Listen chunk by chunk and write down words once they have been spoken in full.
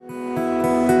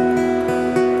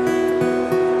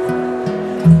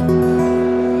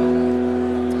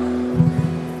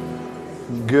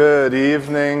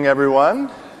everyone.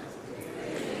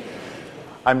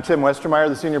 I'm Tim Westermeyer,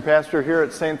 the senior pastor here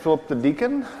at St. Philip the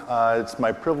Deacon. It's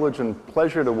my privilege and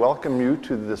pleasure to welcome you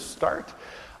to the start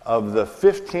of the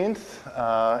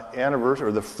 15th anniversary,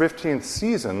 or the 15th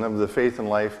season of the Faith and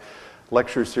Life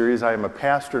lecture series. I am a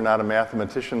pastor, not a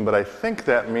mathematician, but I think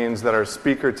that means that our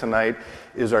speaker tonight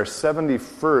is our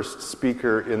 71st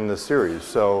speaker in the series.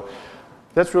 So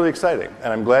that's really exciting,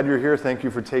 and I'm glad you're here. Thank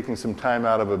you for taking some time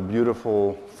out of a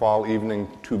beautiful fall evening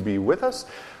to be with us.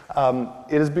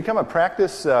 It has become a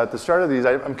practice at the start of these.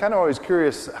 I'm kind of always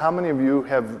curious, how many of you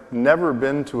have never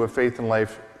been to a Faith and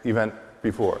Life event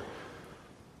before?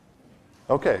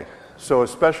 Okay, so a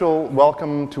special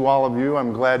welcome to all of you.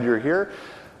 I'm glad you're here.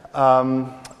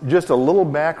 Just a little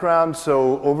background.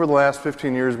 So over the last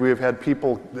 15 years, we have had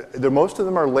people, most of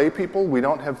them are lay people. We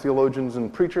don't have theologians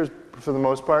and preachers for the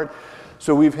most part.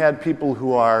 So we've had people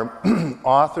who are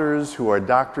authors, who are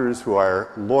doctors, who are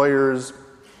lawyers.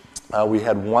 We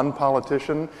had one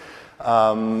politician.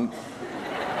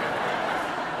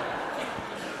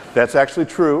 That's actually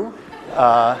true.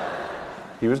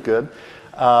 He was good.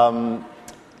 And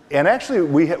actually,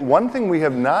 one thing we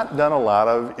have not done a lot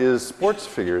of is sports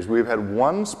figures. We've had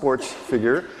one sports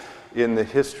figure in the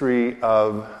history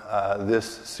of this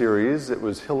series. It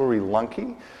was Hillary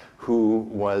Lunke, who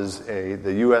was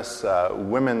the U.S.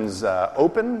 Women's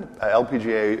Open,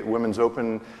 LPGA Women's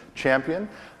Open champion.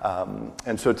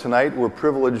 And so tonight we're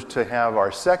privileged to have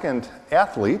our second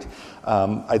athlete.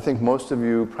 I think most of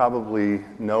you probably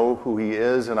know who he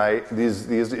is, and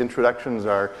these introductions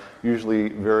are usually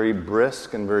very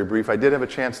brisk and very brief. I did have a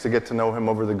chance to get to know him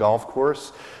over the golf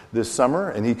course this summer,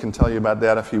 and he can tell you about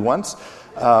that if he wants.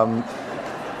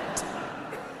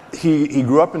 He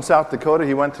grew up in South Dakota.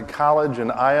 He went to college in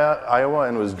Iowa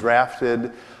and was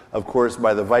drafted, of course,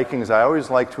 by the Vikings. I always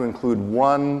like to include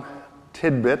one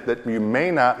tidbit that you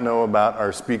may not know about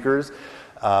our speakers,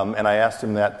 and I asked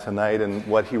him that tonight, and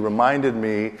what he reminded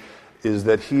me is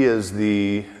that he is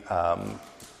the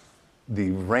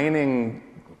reigning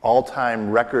all-time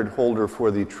record holder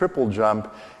for the triple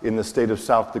jump in the state of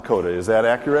South Dakota. Is that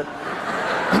accurate?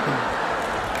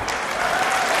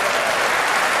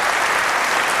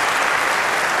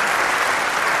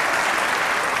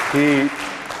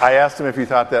 I asked him if he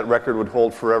thought that record would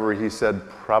hold forever. He said,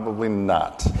 probably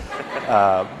not.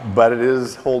 But it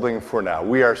is holding for now.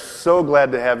 We are so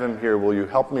glad to have him here. Will you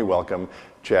help me welcome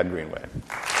Chad Greenway?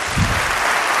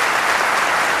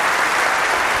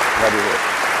 Glad you're here.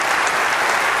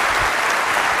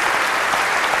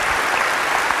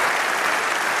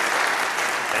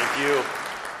 Thank you.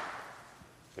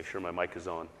 Make sure my mic is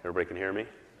on. Everybody can hear me?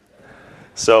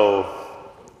 So,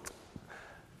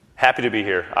 happy to be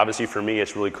here. Obviously, for me,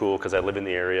 it's really cool because I live in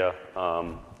the area,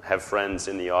 have friends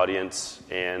in the audience,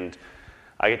 and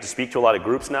I get to speak to a lot of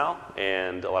groups now,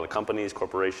 and a lot of companies,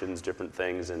 corporations, different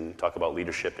things, and talk about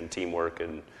leadership and teamwork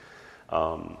and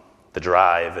the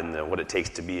drive and what it takes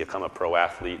to become a pro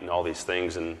athlete and all these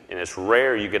things. And it's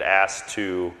rare you get asked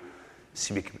to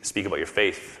speak about your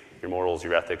faith, your morals,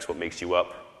 your ethics, what makes you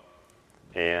up.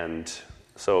 And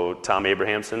so Tom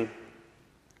Abrahamson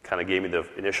kind of gave me the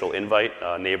initial invite,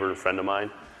 a neighbor and friend of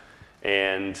mine.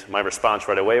 And my response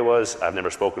right away was, I've never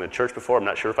spoken at church before. I'm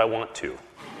not sure if I want to.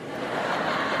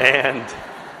 And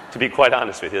to be quite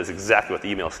honest with you, that's exactly what the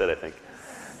email said, I think.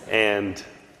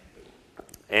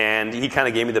 And he kind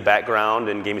of gave me the background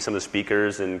and gave me some of the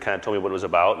speakers and kind of told me what it was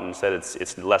about and said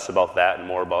it's less about that and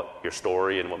more about your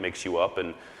story and what makes you up.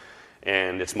 And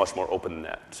it's much more open than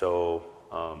that. So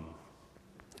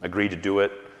agreed to do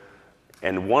it.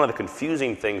 And one of the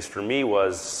confusing things for me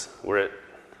was we're at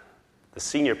the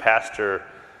senior pastor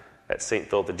at St.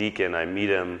 Philip the Deacon. I meet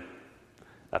him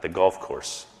at the golf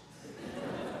course.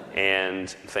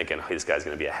 And I'm thinking, oh, this guy's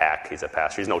going to be a hack. He's a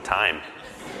pastor. He's no time.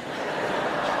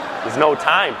 There's no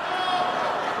time.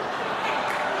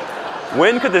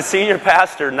 When could the senior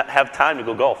pastor not have time to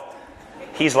go golf?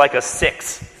 He's like a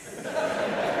 6.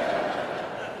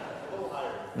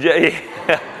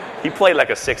 Yeah, he played like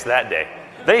a 6 that day.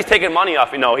 Then he's taking money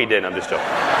off me. No, he didn't. I'm just joking.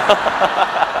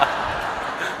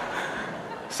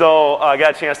 So I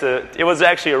got a chance to, it was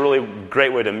actually a really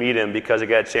great way to meet him because I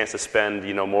got a chance to spend,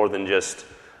 more than just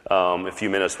a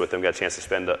few minutes with him. Got a chance to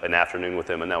spend an afternoon with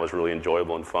him, and that was really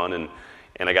enjoyable and fun.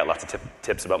 And I got lots of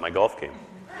tips about my golf game,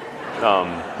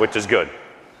 which is good.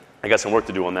 I got some work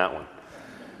to do on that one.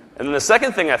 And then the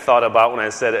second thing I thought about when I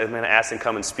said, I asked him to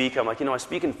come and speak, I'm like, I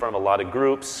speak in front of a lot of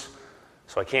groups,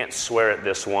 so I can't swear at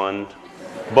this one.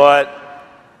 But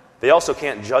they also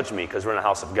can't judge me because we're in a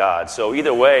house of God. So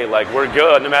either way, we're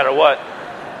good no matter what.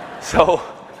 So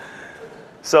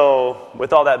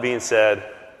with all that being said,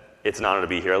 it's an honor to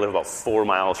be here. I live about 4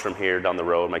 miles from here down the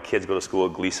road. My kids go to school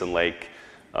at Gleason Lake.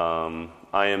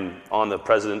 I am on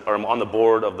I'm on the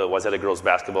board of the Wayzata Girls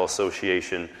Basketball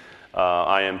Association.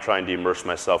 I am trying to immerse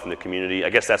myself in the community. I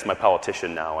guess that's my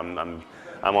politician now. I'm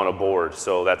on a board,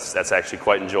 so that's actually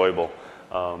quite enjoyable.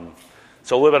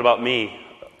 So a little bit about me.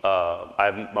 I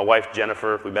have my wife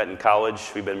Jennifer. We met in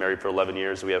college. We've been married for 11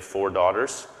 years. We have 4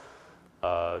 daughters,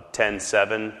 10,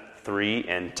 7, 3,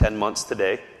 and 10 months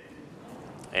today.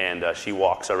 And she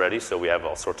walks already, so we have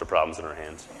all sorts of problems in our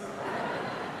hands.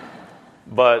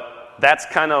 But that's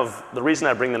kind of the reason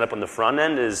I bring that up on the front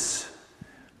end is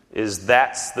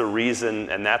that's the reason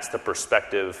and that's the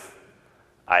perspective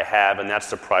I have, and that's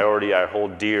the priority I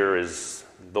hold dear is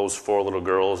those 4 little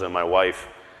girls and my wife.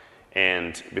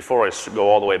 And before I go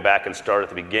all the way back and start at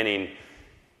the beginning,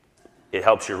 it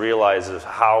helps you realize is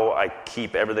how I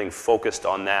keep everything focused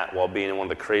on that while being in one of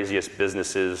the craziest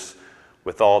businesses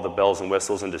with all the bells and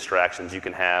whistles and distractions you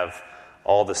can have,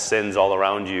 all the sins all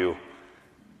around you.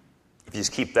 If you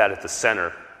just keep that at the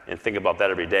center and think about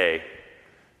that every day,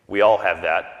 we all have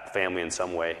that, family in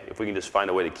some way. If we can just find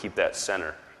a way to keep that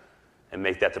center and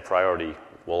make that the priority,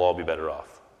 we'll all be better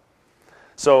off.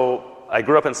 So I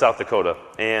grew up in South Dakota,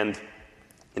 and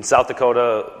in South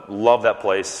Dakota, love that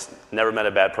place. Never met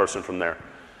a bad person from there.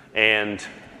 And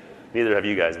neither have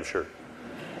you guys, I'm sure.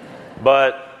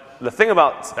 But the thing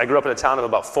about, I grew up in a town of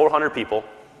about 400 people.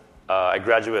 I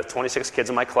graduated with 26 kids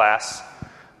in my class.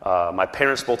 My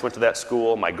parents both went to that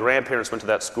school. My grandparents went to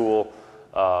that school.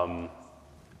 I'm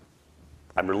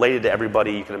related to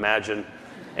everybody you can imagine.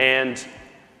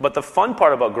 But the fun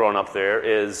part about growing up there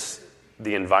is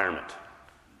the environment.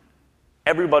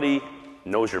 Everybody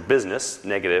knows your business,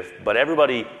 negative, but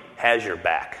everybody has your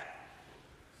back.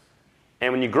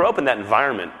 And when you grow up in that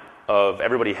environment of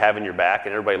everybody having your back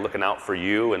and everybody looking out for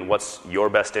you and what's your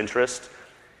best interest,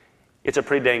 it's a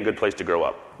pretty dang good place to grow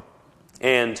up.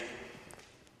 And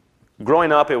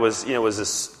growing up, it was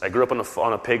this. I grew up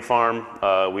on a pig farm.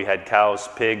 We had cows,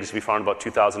 pigs. We farmed about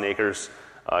 2,000 acres.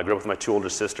 I grew up with my 2 older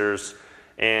sisters,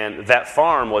 and that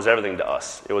farm was everything to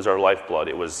us. It was our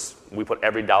lifeblood. We put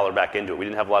every dollar back into it. We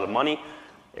didn't have a lot of money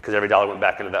because every dollar went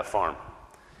back into that farm.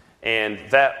 And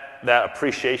that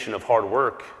appreciation of hard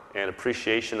work and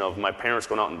appreciation of my parents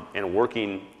going out and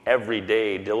working every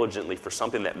day diligently for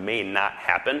something that may not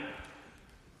happen,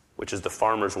 which is the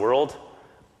farmer's world,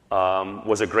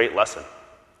 was a great lesson.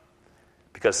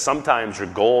 Because sometimes your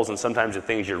goals and sometimes the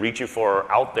things you're reaching for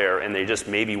are out there and they just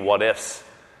may be what ifs.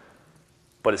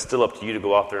 But it's still up to you to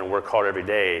go out there and work hard every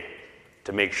day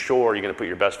to make sure you're going to put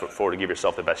your best foot forward to give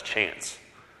yourself the best chance.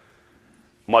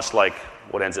 Much like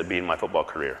what ends up being my football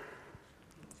career.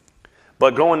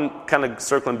 But kind of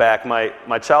circling back,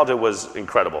 my childhood was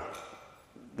incredible.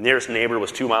 Nearest neighbor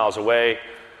was 2 miles away,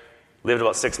 lived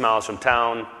about 6 miles from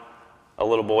town. A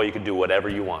little boy, you could do whatever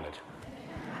you wanted.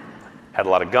 Had a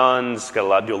lot of guns, do a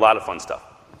lot of fun stuff.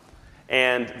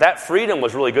 And that freedom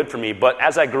was really good for me, but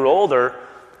as I grew older,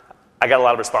 I got a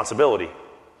lot of responsibility.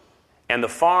 And the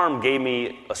farm gave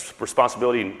me a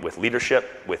responsibility with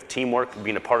leadership, with teamwork,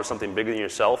 being a part of something bigger than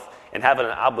yourself, and having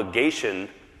an obligation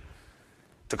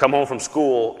to come home from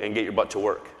school and get your butt to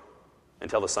work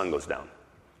until the sun goes down.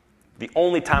 The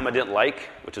only time I didn't like,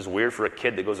 which is weird for a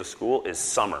kid that goes to school, is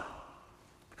summer.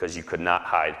 Because you could not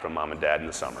hide from mom and dad in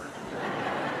the summer.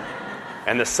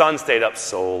 And the sun stayed up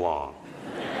so long.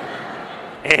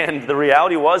 And the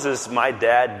reality is my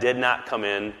dad did not come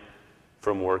in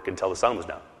from work until the sun was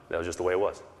down. That was just the way it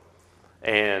was.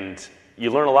 And you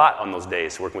learn a lot on those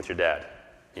days working with your dad.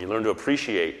 And you learn to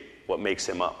appreciate what makes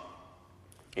him up.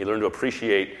 You learn to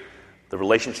appreciate the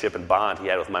relationship and bond he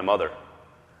had with my mother.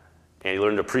 And you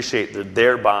learn to appreciate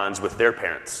their bonds with their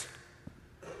parents.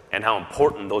 And how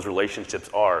important those relationships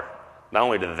are, not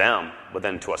only to them, but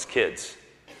then to us kids.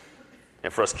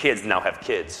 And for us kids to now have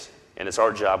kids. And it's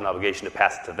our job and obligation to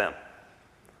pass it to them.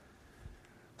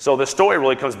 So the story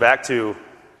really comes back to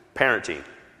parenting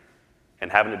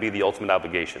and having to be the ultimate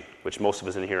obligation, which most of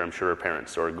us in here, I'm sure, are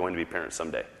parents or are going to be parents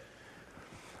someday.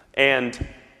 And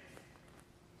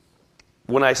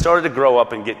when I started to grow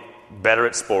up and get better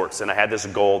at sports, and I had this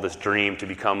goal, this dream to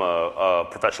become a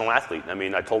professional athlete. I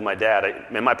mean, I told my dad,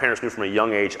 and my parents knew from a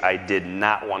young age, I did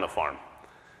not want to farm.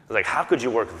 I was like, how could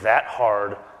you work that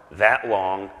hard, that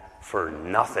long, for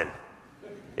nothing?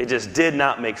 It just did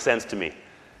not make sense to me.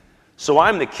 So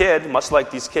I'm the kid, much like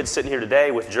these kids sitting here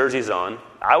today with jerseys on.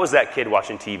 I was that kid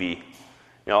watching TV.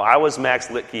 I was Max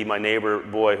Litke, my neighbor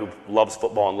boy who loves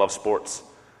football and loves sports,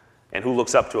 and who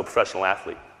looks up to a professional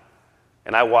athlete.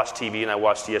 And I watched TV and I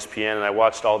watched ESPN and I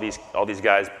watched all these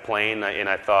guys playing, and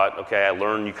I thought, okay,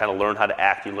 you kind of learn how to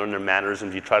act, you learn their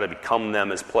mannerisms, you try to become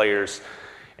them as players.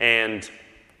 And,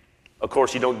 of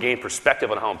course, you don't gain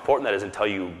perspective on how important that is until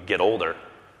you get older.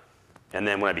 And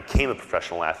then when I became a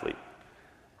professional athlete,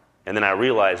 and then I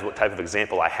realized what type of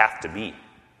example I have to be,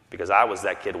 because I was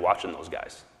that kid watching those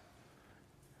guys.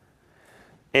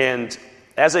 And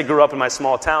as I grew up in my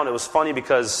small town, it was funny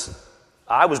because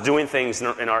I was doing things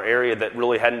in our area that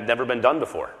really hadn't never been done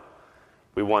before.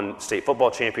 We won state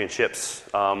football championships.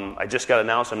 I just got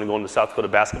announced I'm going to go into the South Dakota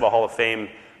Basketball Hall of Fame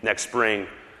next spring.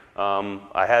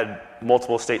 I had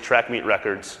multiple state track meet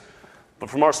records. But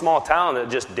from our small town, it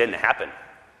just didn't happen.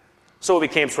 So it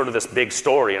became sort of this big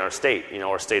story in our state,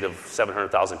 our state of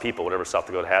 700,000 people, whatever South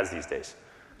Dakota has these days.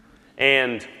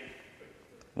 And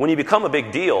when you become a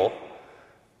big deal,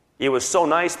 it was so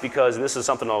nice because, and this is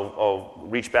something I'll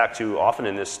reach back to often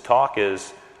in this talk,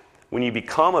 is when you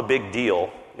become a big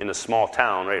deal in a small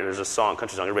town, right? There's a song,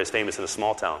 country song, everybody's famous in a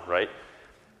small town, right?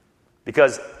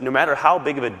 Because no matter how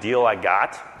big of a deal I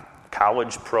got,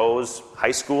 college, pros,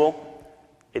 high school,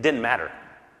 it didn't matter.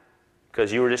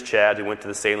 Because you were just Chad who went to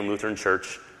the Salem Lutheran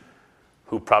Church,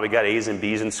 who probably got A's and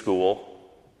B's in school,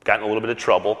 got in a little bit of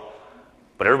trouble,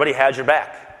 but everybody had your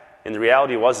back. And the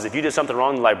reality was, if you did something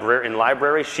wrong in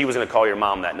library, she was going to call your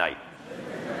mom that night.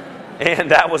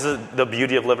 And that was the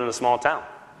beauty of living in a small town.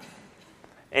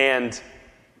 And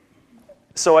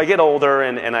so I get older,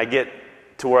 and I get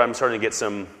to where I'm starting to get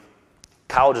some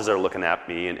colleges that are looking at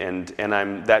me, and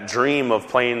I'm that dream of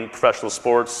playing professional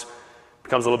sports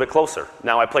becomes a little bit closer.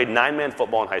 Now, I played 9-man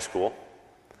football in high school,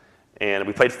 and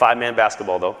we played 5-man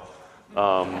basketball, though.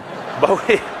 But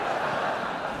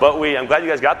I'm glad you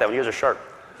guys got that one. You guys are sharp.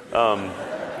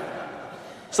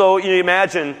 So you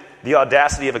imagine the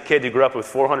audacity of a kid who grew up with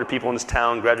 400 people in this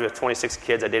town, graduated with 26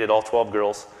 kids. I dated all 12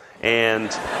 girls, and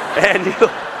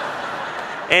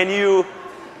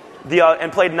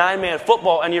played 9-man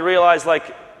football, and you realize,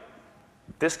 like,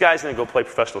 this guy's going to go play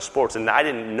professional sports, and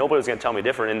nobody was going to tell me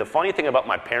different. And the funny thing about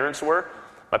my parents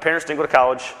didn't go to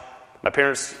college. My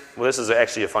parents, this is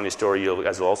actually a funny story you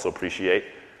guys will also appreciate.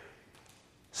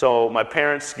 So my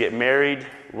parents get married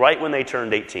right when they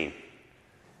turned 18.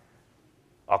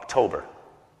 October.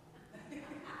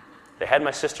 They had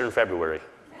my sister in February.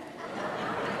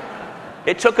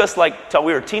 It took us till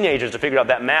we were teenagers to figure out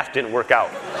that math didn't work out.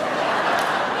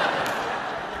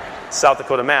 South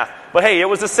Dakota math. But hey, it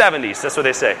was the 70s, that's what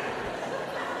they say.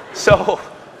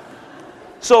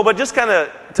 But just kind of,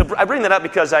 I bring that up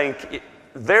because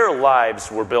their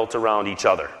lives were built around each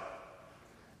other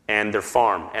and their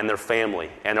farm and their family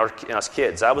and us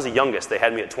kids. I was the youngest. They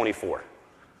had me at 24.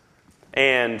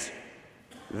 And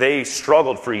they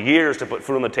struggled for years to put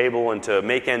food on the table and to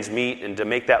make ends meet and to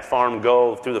make that farm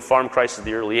go through the farm crisis of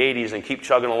the early 80s and keep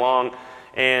chugging along.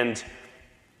 And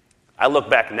I look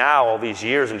back now all these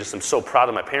years and just am so proud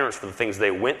of my parents for the things they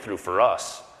went through for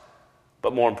us,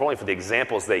 but more importantly for the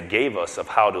examples they gave us of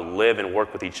how to live and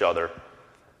work with each other,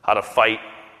 how to fight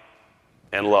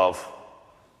and love,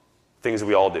 things that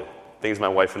we all do, things my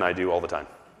wife and I do all the time.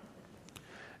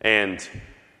 And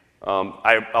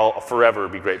I'll forever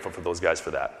be grateful for those guys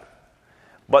for that.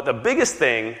 But the biggest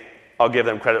thing I'll give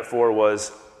them credit for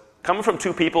was coming from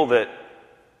two people that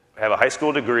have a high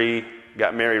school degree,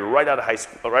 got married right out of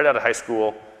high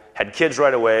school, had kids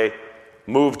right away,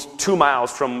 moved 2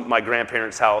 miles from my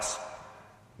grandparents' house.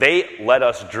 They let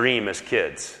us dream as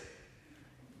kids.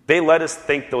 They let us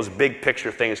think those big picture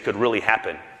things could really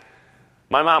happen.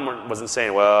 My mom wasn't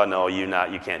saying, well, no, you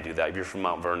can't do that. If you're from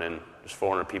Mount Vernon, there's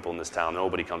 400 people in this town.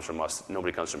 Nobody comes from us.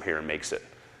 Nobody comes from here and makes it.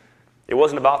 It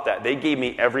wasn't about that. They gave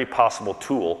me every possible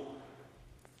tool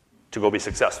to go be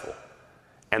successful.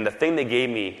 And the thing they gave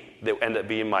me that ended up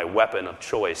being my weapon of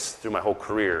choice through my whole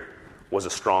career was a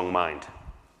strong mind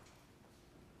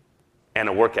and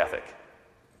a work ethic.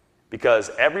 Because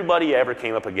everybody I ever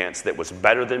came up against that was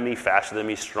better than me, faster than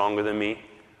me, stronger than me,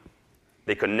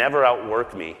 they could never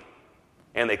outwork me,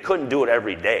 and they couldn't do it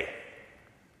every day.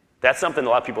 That's something a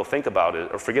lot of people think about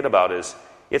or forget about is,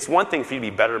 it's one thing for you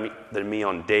to be better than me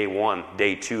on day 1,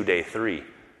 day 2, day 3,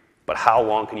 but how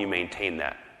long can you maintain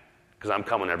that? Because I'm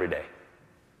coming every day.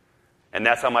 And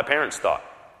that's how my parents thought.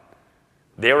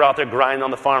 They were out there grinding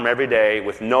on the farm every day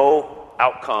with no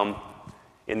outcome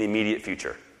in the immediate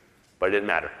future. But it didn't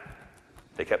matter.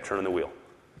 They kept turning the wheel.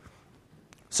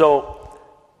 So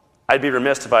I'd be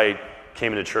remiss if I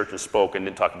came into church and spoke and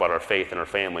didn't talk about our faith and our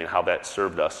family and how that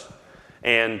served us.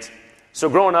 And so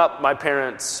growing up, my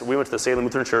parents, we went to the Salem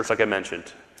Lutheran Church, like I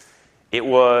mentioned. We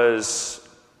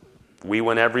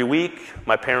went every week.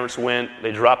 My parents went.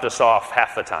 They dropped us off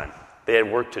half the time. They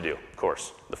had work to do, of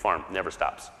course. The farm never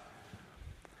stops.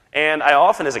 And I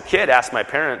often, as a kid, asked my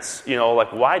parents,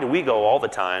 why do we go all the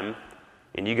time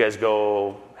and you guys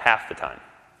go half the time?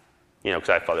 because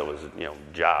I thought it was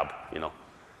job.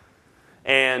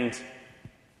 And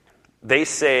they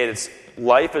say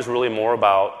life is really more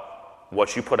about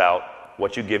what you put out,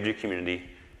 what you give to your community,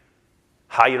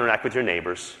 how you interact with your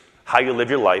neighbors, how you live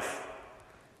your life,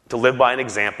 to live by an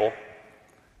example,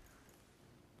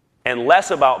 and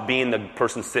less about being the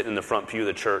person sitting in the front pew of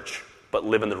the church but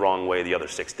living the wrong way the other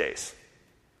 6 days.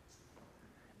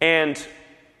 And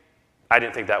I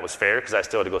didn't think that was fair because I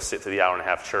still had to go sit through the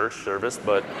hour-and-a-half church service.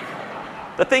 But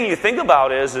the thing you think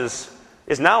about is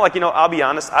now, I'll be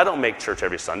honest, I don't make church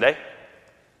every Sunday.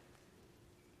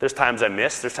 There's times I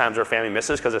miss. There's times our family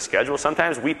misses because of schedule.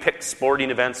 Sometimes we pick sporting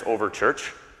events over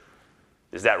church.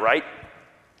 Is that right?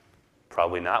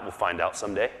 Probably not. We'll find out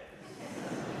someday.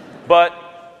 But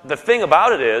the thing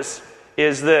about it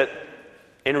is that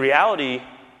in reality,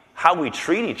 how we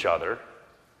treat each other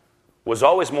was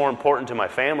always more important to my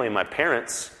family and my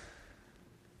parents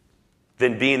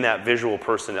than being that visual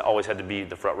person that always had to be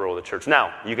the front row of the church.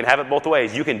 Now, you can have it both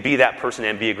ways. You can be that person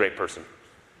and be a great person.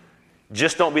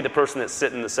 Just don't be the person that's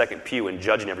sitting in the second pew and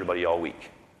judging everybody all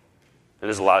week. And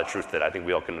there's a lot of truth to that. I think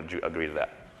we all can agree to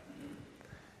that.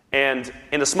 And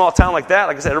in a small town like that,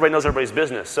 like I said, everybody knows everybody's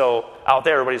business. So out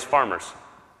there, everybody's farmers.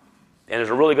 And there's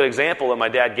a really good example that my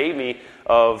dad gave me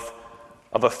of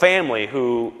a family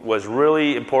who was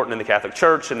really important in the Catholic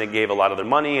Church, and they gave a lot of their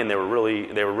money, and they were really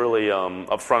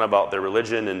upfront about their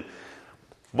religion.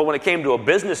 But when it came to a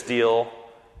business deal,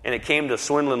 and it came to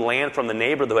swindling land from the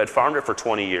neighbor who had farmed it for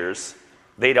 20 years,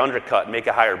 they'd undercut, make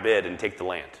a higher bid, and take the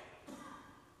land.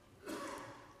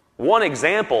 One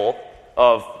example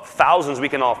of thousands we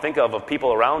can all think of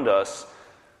people around us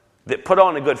that put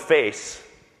on a good face,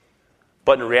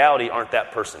 but in reality aren't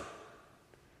that person.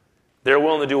 They're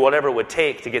willing to do whatever it would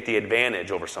take to get the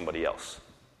advantage over somebody else.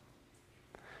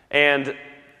 And,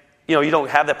 you don't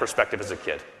have that perspective as a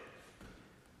kid.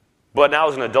 But now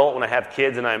as an adult, when I have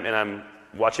kids and I'm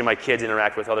watching my kids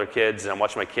interact with other kids and I'm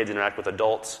watching my kids interact with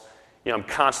adults, I'm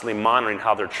constantly monitoring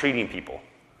how they're treating people.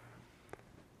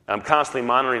 I'm constantly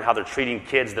monitoring how they're treating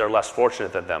kids that are less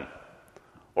fortunate than them,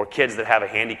 or kids that have a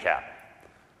handicap,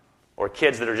 or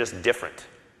kids that are just different.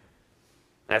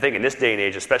 And I think in this day and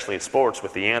age, especially in sports,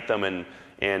 with the anthem and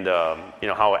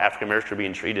how African Americans are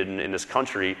being treated in this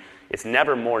country, it's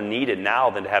never more needed now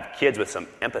than to have kids with some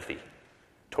empathy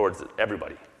towards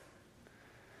everybody.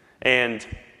 And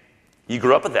you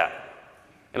grew up with that.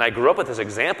 And I grew up with this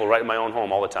example right in my own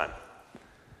home all the time.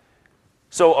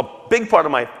 So a big part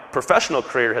of my professional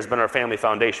career has been our family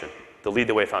foundation, the Lead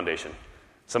the Way Foundation.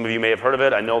 Some of you may have heard of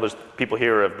it. I know there's people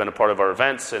here who have been a part of our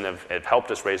events and have helped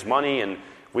us raise money, and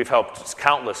we've helped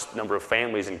countless number of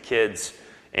families and kids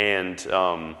and,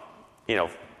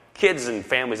 kids and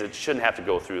families that shouldn't have to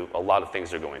go through a lot of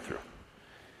things they're going through.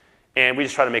 And we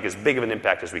just try to make as big of an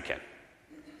impact as we can.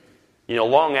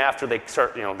 Long after they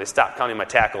stop counting my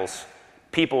tackles,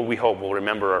 people we hope will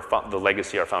remember the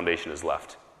legacy our foundation has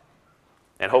left.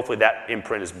 And hopefully that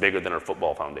imprint is bigger than our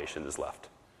football foundation has left.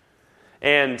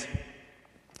 And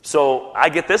so I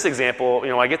get this example,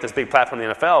 I get this big platform in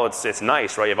the NFL. It's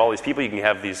nice, right? You have all these people. You can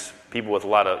have these people with a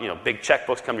lot of, big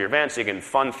checkbooks come to your events. So you can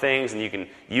fund things and you can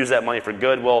use that money for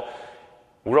good. Well,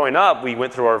 growing up, we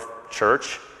went through our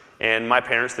church, and my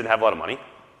parents didn't have a lot of money,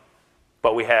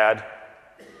 but we had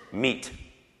meat.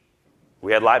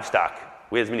 We had livestock.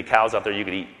 We had as many cows out there you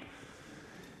could eat,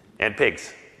 and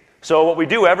pigs. So what we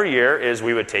do every year is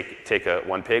we would take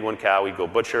one pig, one cow, we'd go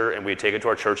butcher, and we'd take it to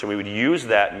our church, and we would use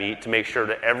that meat to make sure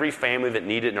that every family that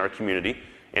needed it in our community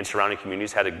and surrounding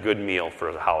communities had a good meal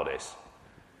for the holidays.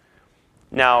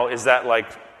 Now, is that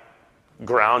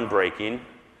groundbreaking?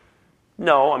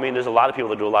 No, there's a lot of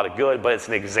people that do a lot of good, but it's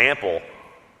an example,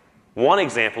 one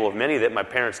example of many that my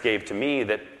parents gave to me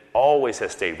that always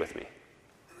has stayed with me.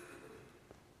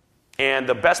 And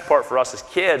the best part for us as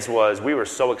kids was we were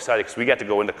so excited because we got to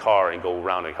go in the car and go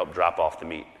around and help drop off the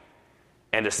meat.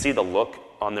 And to see the look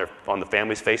on the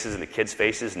families' faces and the kids'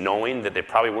 faces, knowing that they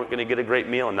probably weren't going to get a great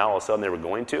meal, and now all of a sudden they were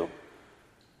going to.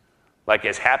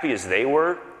 As happy as they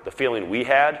were, the feeling we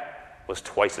had was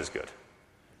twice as good.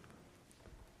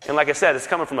 And like I said, it's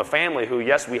coming from a family who,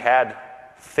 yes, we had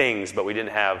things, but we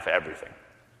didn't have everything,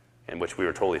 and which we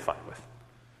were totally fine with.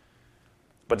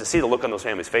 But to see the look on those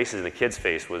families' faces and the kids'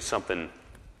 face was something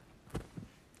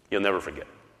you'll never forget.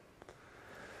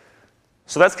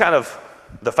 So that's kind of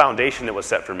the foundation that was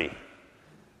set for me.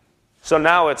 So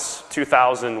now it's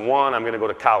 2001, I'm going to go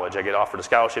to college. I get offered a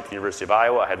scholarship at the University of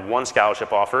Iowa. I had one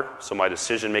scholarship offer, so my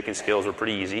decision-making skills were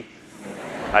pretty easy.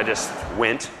 I just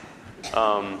went.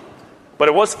 But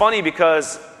it was funny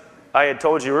because I had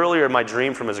told you earlier my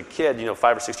dream from as a kid,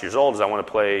 5 or 6 years old, is I want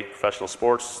to play professional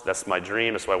sports. That's my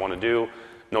dream. That's what I want to do.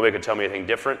 Nobody could tell me anything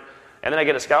different. And then I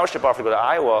get a scholarship offer to go to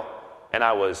Iowa, and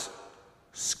I was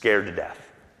scared to death.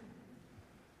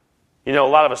 A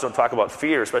lot of us don't talk about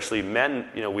fear, especially men.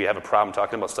 We have a problem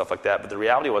talking about stuff like that. But the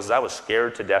reality was I was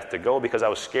scared to death to go because I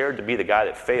was scared to be the guy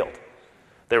that failed.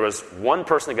 There was one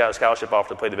person that got a scholarship offer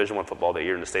to play Division I football that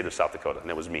year in the state of South Dakota, and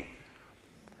it was me.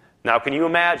 Now, can you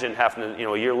imagine having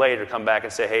to, a year later, come back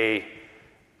and say, hey,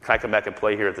 can I come back and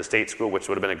play here at the state school, which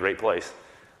would have been a great place.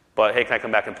 But, hey, can I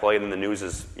come back and play? And then the news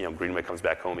is, Greenway comes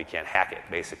back home, he can't hack it,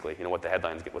 basically. What's the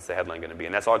headline going to be?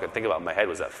 And that's all I could think about in my head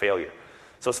was that failure.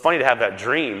 So it's funny to have that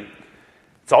dream.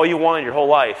 It's all you wanted your whole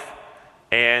life.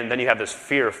 And then you have this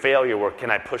fear of failure where,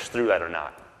 can I push through that or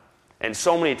not? And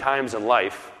so many times in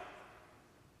life,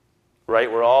 right,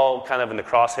 we're all kind of in the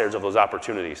crosshairs of those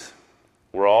opportunities.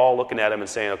 We're all looking at them and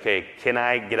saying, okay, can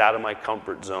I get out of my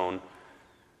comfort zone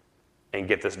and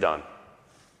get this done?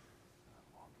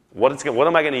 What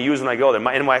am I going to use when I go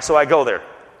there? So I go there.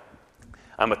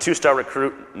 I'm a 2-star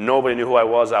recruit. Nobody knew who I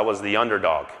was. I was the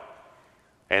underdog.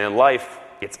 And in life,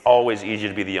 it's always easier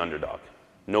to be the underdog.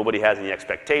 Nobody has any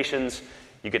expectations.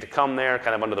 You get to come there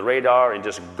kind of under the radar and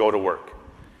just go to work.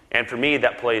 And for me,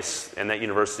 that place and that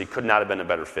university could not have been a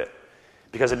better fit.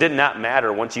 Because it did not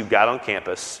matter once you got on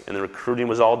campus and the recruiting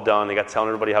was all done, they got telling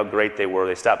everybody how great they were,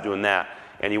 they stopped doing that,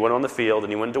 and you went on the field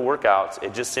and you went into workouts,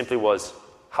 it just simply was,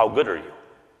 how good are you?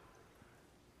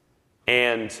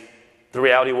 And the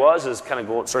reality was, kind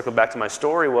of circle back to my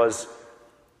story, was,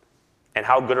 and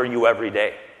how good are you every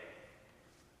day?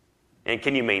 And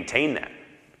can you maintain that?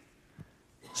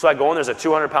 So I go in, there's a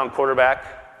 200-pound quarterback,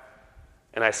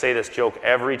 and I say this joke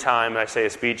every time I say a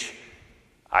speech,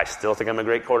 I still think I'm a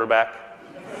great quarterback.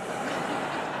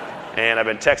 And I've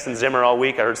been texting Zimmer all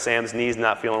week. I heard Sam's knee's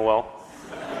not feeling well.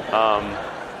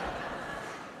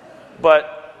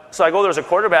 So I go there as a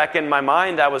quarterback. In my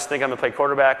mind, I was thinking I'm going to play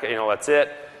quarterback. That's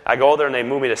it. I go there, and they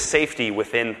move me to safety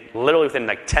literally within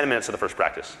like 10 minutes of the first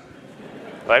practice.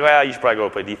 Like, well, you should probably go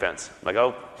play defense. I'm like,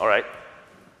 oh, all right.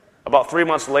 About 3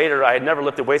 months later, I had never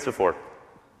lifted weights before.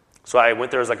 So I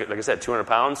went there as, like I said, 200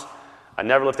 pounds. I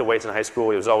never lifted weights in high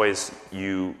school. It was always,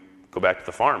 you go back to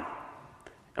the farm.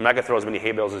 I'm not going to throw as many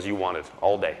hay bales as you wanted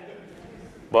all day.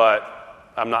 But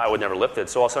I would never lift it.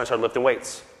 So all of a sudden I started lifting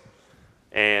weights.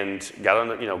 And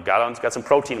got some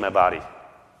protein in my body.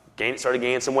 Started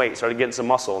gaining some weight, started getting some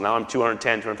muscle. Now I'm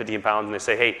 210, 215 pounds, and they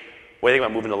say, hey, what do you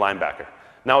think about moving to linebacker?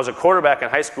 Now as a quarterback in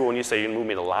high school, when you say you can move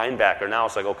me to linebacker, now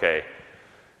it's like, okay,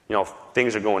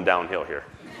 things are going downhill here.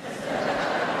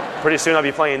 Pretty soon I'll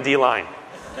be playing D-line.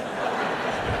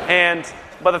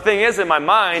 But the thing is, in my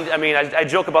mind, I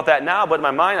joke about that now, but in my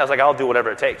mind, I was like, I'll do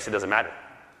whatever it takes. It doesn't matter.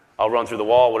 I'll run through the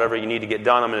wall. Whatever you need to get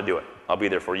done, I'm going to do it. I'll be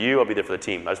there for you. I'll be there for the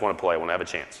team. I just want to play. I want to have a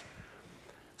chance.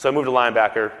 So I moved to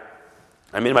linebacker.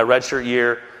 I'm in my redshirt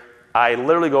year. I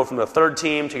literally go from the third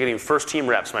team to getting first team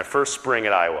reps, my first spring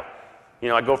at Iowa.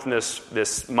 I go from this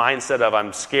mindset of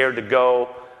I'm scared to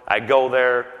go. I go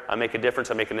there. I make a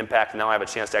difference. I make an impact. And now I have a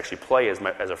chance to actually play as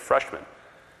a freshman.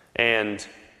 And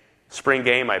spring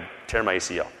game, I tear my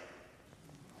ACL.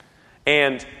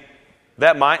 And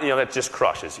that that just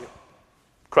crushes you.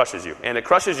 And it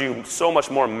crushes you so much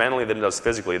more mentally than it does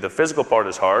physically. The physical part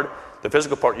is hard. The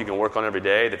physical part you can work on every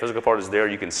day. The physical part is there.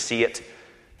 You can see it.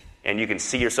 And you can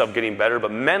see yourself getting better.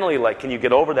 But mentally, can you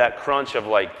get over that crunch of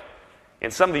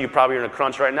and some of you probably are in a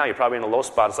crunch right now. You're probably in a low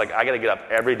spot. It's I got to get up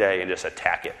every day and just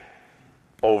attack it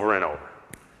over and over.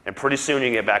 And pretty soon you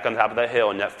can get back on top of that hill,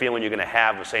 and that feeling you're going to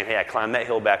have of saying, hey, I climbed that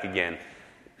hill back again,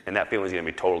 and that feeling is going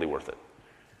to be totally worth it.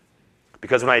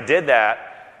 Because when I did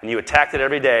that, and you attacked it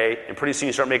every day, and pretty soon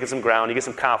you start making some ground, you get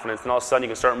some confidence, and all of a sudden you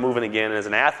can start moving again, and as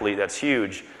an athlete, that's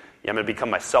huge. I'm going to become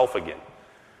myself again.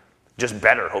 Just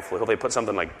better, hopefully. Hopefully I put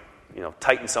something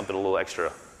tighten something a little extra,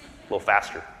 a little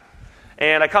faster.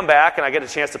 And I come back, and I get a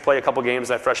chance to play a couple games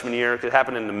that freshman year. It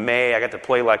happened in May. I got to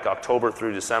play October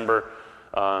through December.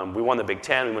 We won the Big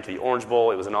Ten. We went to the Orange Bowl.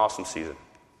 It was an awesome season.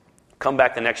 Come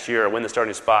back the next year. I win the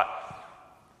starting spot.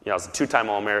 I was a 2-time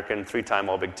All-American, 3-time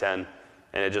All-Big Ten.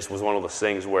 And it just was one of those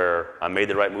things where I made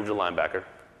the right move to linebacker.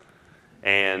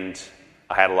 And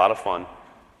I had a lot of fun.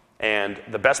 And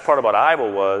the best part about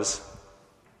Iowa was,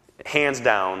 hands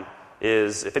down,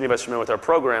 is if anybody's familiar with our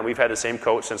program, we've had the same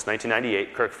coach since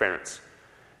 1998, Kirk Ferentz.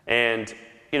 And,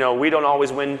 we don't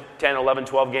always win 10, 11,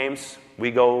 12 games.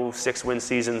 We go 6-win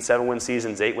seasons, 7-win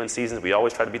seasons, 8-win seasons. We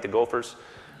always try to beat the Gophers.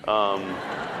 But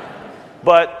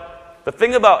the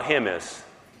thing about him and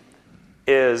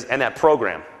that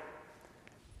program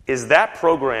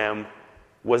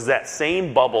was that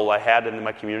same bubble I had in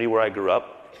my community where I grew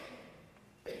up,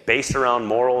 based around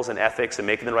morals and ethics and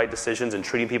making the right decisions and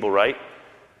treating people right.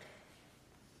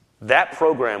 That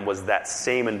program was that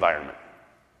same environment.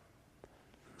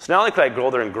 So not only could I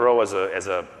go there and grow as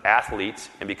a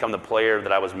athlete and become the player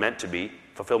that I was meant to be,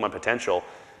 fulfill my potential,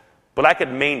 but I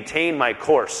could maintain my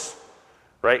course,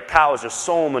 right? College, there's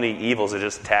so many evils that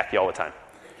just attack you all the time.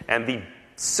 And the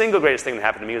single greatest thing that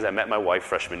happened to me was I met my wife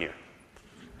freshman year.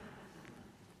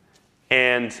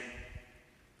 And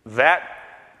that,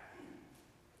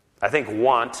 I think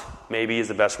want, maybe is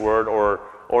the best word,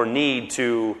 or need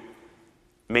to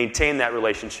maintain that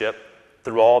relationship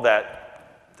through all that,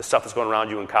 the stuff that's going around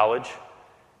you in college,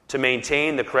 to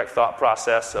maintain the correct thought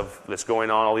process of that's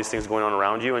going on, all these things going on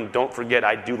around you. And don't forget,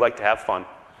 I do like to have fun.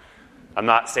 I'm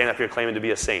not standing up here claiming to be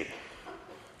a saint.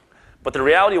 But the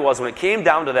reality was, when it came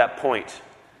down to that point,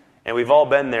 and we've all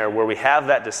been there, where we have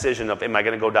that decision of, am I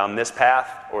going to go down this path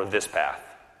or this path?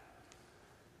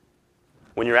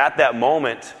 When you're at that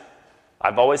moment,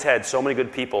 I've always had so many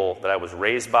good people that I was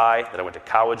raised by, that I went to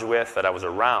college with, that I was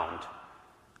around,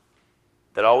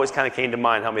 that always kind of came to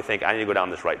mind, helped me think, I need to go down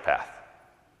this right path.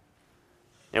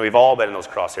 And we've all been in those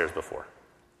crosshairs before.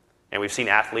 And we've seen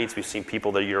athletes, we've seen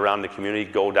people that you're around in the community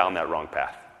go down that wrong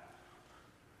path.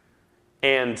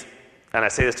 And I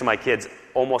say this to my kids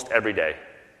almost every day,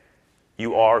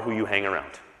 you are who you hang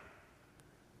around.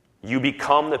 You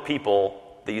become the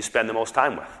people that you spend the most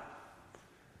time with.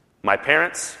 My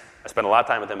parents, I spent a lot of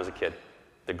time with them as a kid.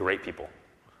 They're great people.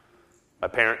 My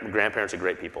grandparents are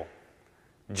great people.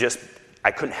 I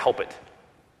couldn't help it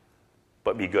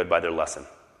but be good by their lesson.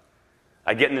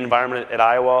 I get in an environment at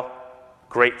Iowa,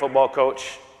 great football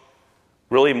coach,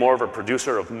 really more of a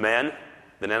producer of men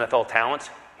than NFL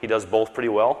talent. He does both pretty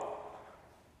well.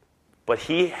 But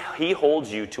he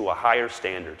holds you to a higher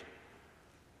standard.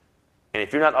 And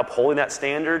if you're not upholding that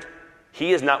standard,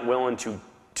 he is not willing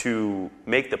to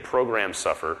make the program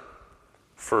suffer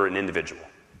for an individual.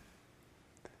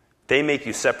 They make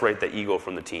you separate the ego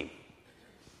from the team.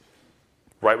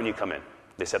 Right when you come in,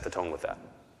 they set the tone with that.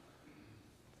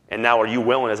 And now are you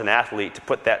willing as an athlete to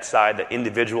put that side, the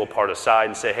individual part aside,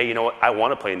 and say, hey, you know what, I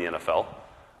want to play in the NFL.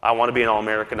 I want to be an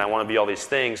All-American. I want to be all these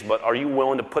things. But are you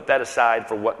willing to put that aside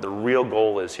for what the real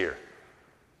goal is here?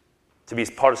 To be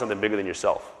part of something bigger than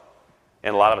yourself.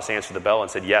 And a lot of us answered the bell and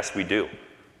said, yes, we do.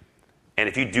 And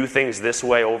if you do things this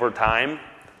way over time,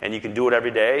 and you can do it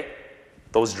every day,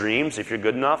 those dreams, if you're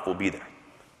good enough, will be there.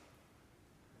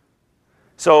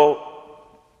 So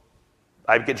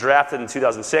I get drafted in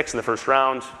 2006 in the first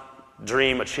round.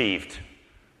 Dream achieved.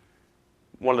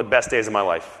 One of the best days of my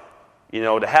life. You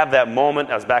know, to have that moment,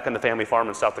 I was back on the family farm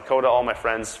in South Dakota, all my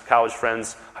friends, college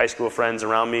friends, high school friends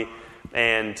around me,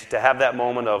 and to have that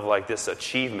moment of like this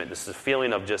achievement, this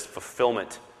feeling of just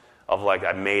fulfillment of like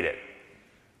I made it,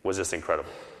 was just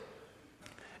incredible.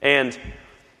 And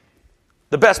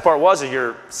the best part was that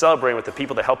you're celebrating with the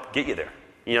people that helped get you there.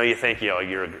 You know, you think,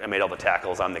 I made all the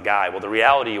tackles, I'm the guy. Well, the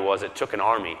reality was it took an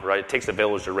army, right? It takes a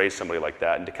village to raise somebody like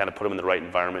that and to kind of put them in the right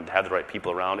environment, to have the right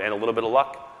people around, and a little bit of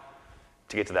luck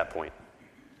to get to that point.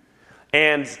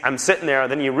 And I'm sitting there,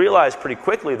 and then you realize pretty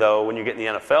quickly, though, when you get in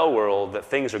the NFL world, that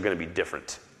things are going to be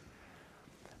different.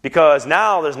 Because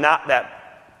now there's not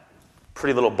that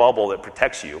pretty little bubble that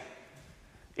protects you.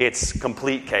 It's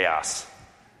complete chaos.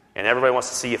 And everybody wants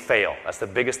to see you fail. That's the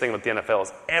biggest thing about the NFL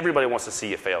is everybody wants to see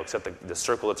you fail, except the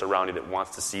circle that's around you that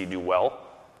wants to see you do well.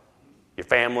 Your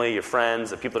family, your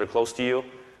friends, the people that are close to you.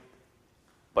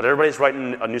 But everybody's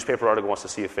writing a newspaper article wants to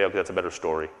see you fail because that's a better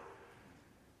story.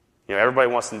 You know,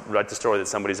 everybody wants to write the story that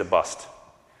somebody's a bust.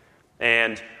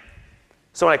 And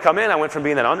so when I come in, I went from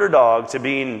being that underdog to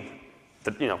being,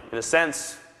 in a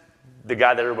sense, the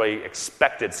guy that everybody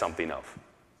expected something of.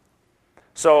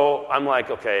 So I'm like,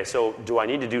 okay, so do I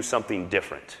need to do something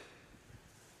different?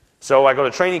 So I go to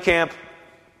training camp,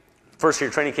 first year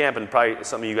training camp, and probably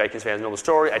some of you guys fans know the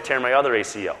story, I tear my other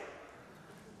ACL.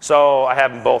 So I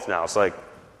have them both now. It's like,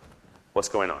 what's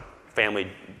going on? Family,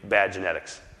 bad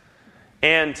genetics.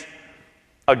 And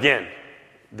again,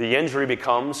 the injury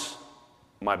becomes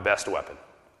my best weapon.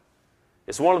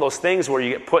 It's one of those things where you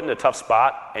get put in a tough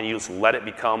spot and you just let it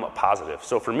become a positive.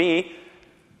 So for me,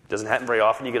 it doesn't happen very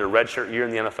often. You get a redshirt year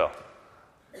in the NFL.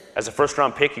 As a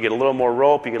first-round pick, you get a little more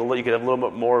rope. You get a little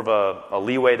bit more of a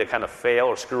leeway to kind of fail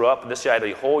or screw up. This year, I had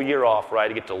a whole year off where I had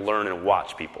to get to learn and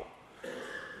watch people.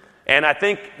 And I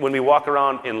think when we walk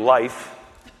around in life,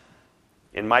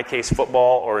 in my case,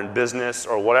 football or in business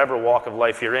or whatever walk of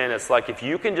life you're in, it's like if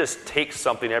you can just take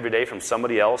something every day from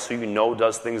somebody else who you know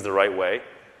does things the right way,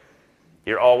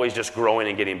 you're always just growing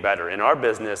and getting better. In our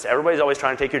business, everybody's always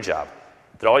trying to take your job.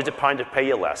 They're always trying to pay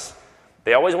you less.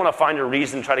 They always want to find a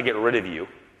reason to try to get rid of you.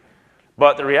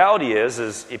 But the reality is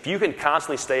if you can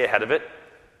constantly stay ahead of it,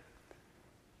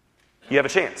 you have a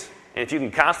chance. And if you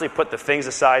can constantly put the things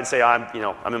aside and say, I'm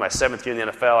in my 7th year in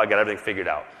the NFL, I got everything figured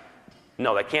out.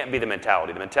 No, that can't be the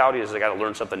mentality. The mentality is I got to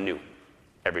learn something new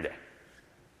every day.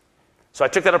 So I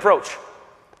took that approach.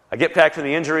 I get back from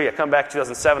the injury, I come back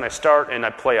 2007, I start, and I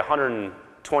play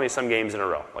 120-some games in a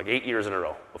row, like 8 years in a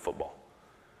row of football.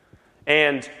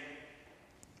 And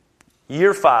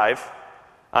year 5,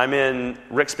 I'm in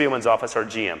Rick Spielman's office, our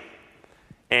GM.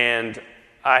 And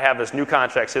I have this new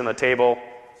contract sitting on the table,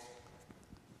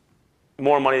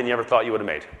 more money than you ever thought you would have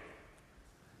made.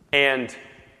 And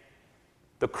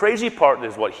the crazy part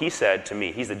is what he said to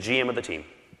me. He's the GM of the team.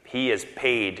 He is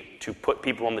paid to put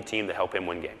people on the team to help him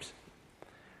win games.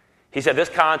 He said, this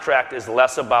contract is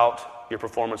less about your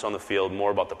performance on the field, more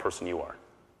about the person you are.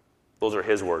 Those are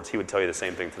his words. He would tell you the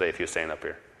same thing today if he was standing up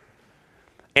here.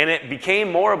 And it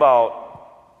became more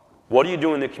about what do you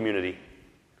do in the community,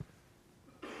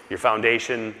 your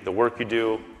foundation, the work you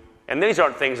do. And these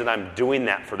aren't things that I'm doing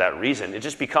that for that reason. It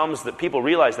just becomes that people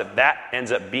realize that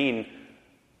ends up being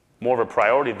more of a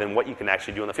priority than what you can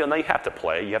actually do on the field. Now you have to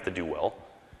play, you have to do well.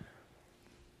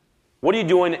 What are you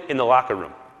doing in the locker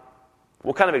room?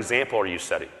 What kind of example are you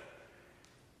setting?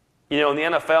 In the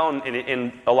NFL and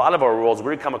in a lot of our worlds,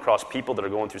 we come across people that are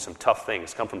going through some tough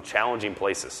things, come from challenging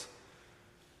places.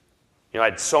 I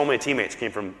had so many teammates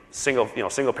came from single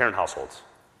parent households.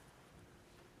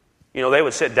 They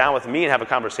would sit down with me and have a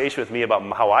conversation with me about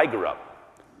how I grew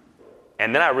up.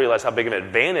 And then I realized how big of an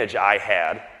advantage I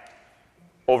had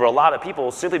over a lot of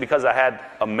people simply because I had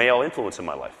a male influence in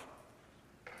my life.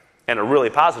 And a really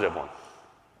positive one.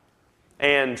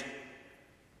 And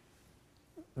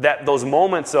those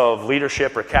moments of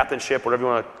leadership or captainship, whatever you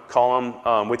want to call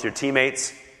them, with your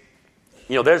teammates,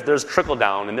 there's trickle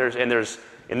down and there's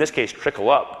in this case trickle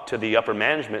up to the upper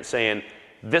management saying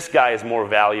this guy is more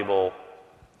valuable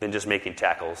than just making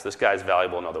tackles. This guy's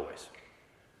valuable in other ways.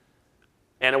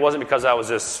 And it wasn't because I was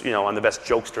just I'm the best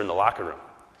jokester in the locker room.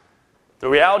 The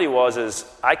reality is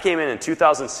I came in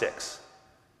 2006.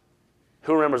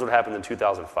 Who remembers what happened in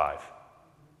 2005?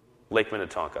 Lake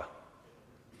Minnetonka.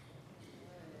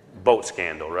 Boat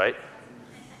scandal, right?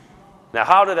 Now,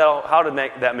 how did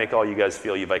that make all you guys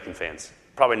feel, you Viking fans?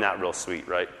 Probably not real sweet,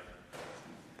 right?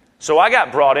 So I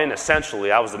got brought in,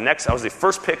 essentially. I was the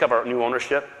first pick of our new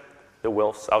ownership, the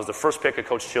Wilfs. I was the first pick of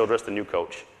Coach Childress, the new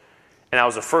coach. And I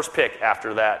was the first pick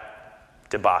after that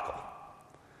debacle.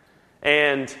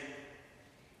 And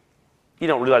you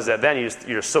don't realize that then.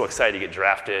 You're so excited to get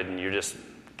drafted, and you just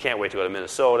can't wait to go to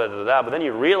Minnesota, But then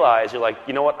you realize, you're like,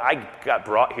 you know what? I got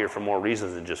brought here for more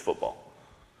reasons than just football.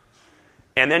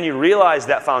 And then you realize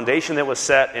that foundation that was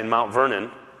set in Mount Vernon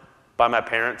by my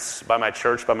parents, by my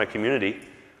church, by my community,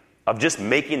 of just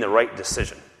making the right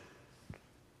decision,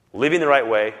 living the right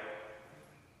way,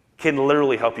 can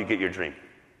literally help you get your dream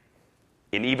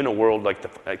in even a world like the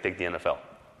NFL.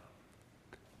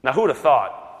 Now, who would have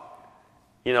thought,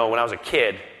 when I was a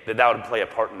kid, that would play a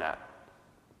part in that?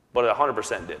 But it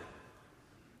 100% did.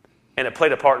 And it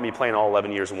played a part in me playing all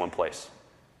 11 years in one place.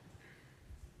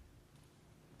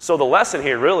 So the lesson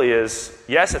here really is,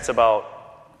 yes, it's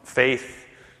about faith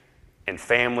and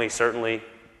family, certainly,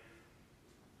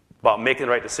 about making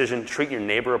the right decision, treat your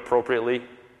neighbor appropriately,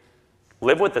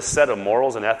 live with a set of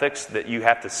morals and ethics that you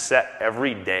have to set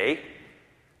every day,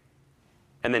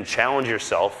 and then challenge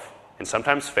yourself, and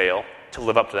sometimes fail, to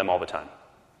live up to them all the time.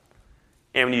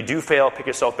 And when you do fail, pick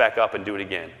yourself back up and do it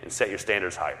again and set your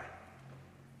standards higher.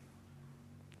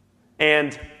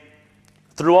 And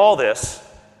through all this,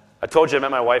 I told you I met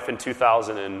my wife in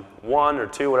 2001 or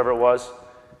 2, whatever it was.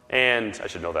 And I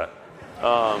should know that.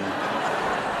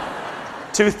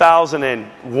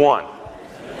 2001.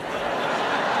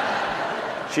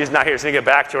 She's not here, so I'm going to get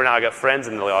back to her now. I got friends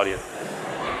in the audience.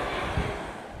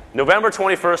 November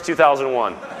 21st,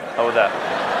 2001. How about that?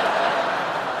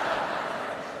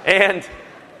 And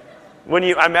when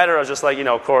I met her, I was just like,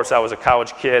 of course, I was a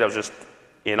college kid. I was just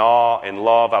in awe, in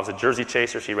love. I was a jersey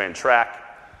chaser. She ran track.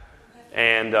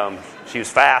 And she was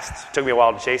fast. It took me a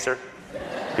while to chase her.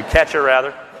 To catch her,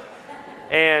 rather.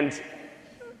 And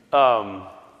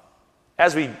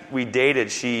as we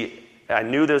dated, I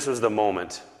knew this was the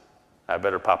moment. I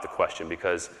better pop the question,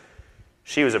 because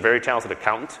she was a very talented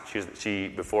accountant.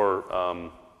 Before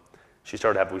we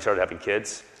started having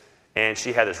kids. And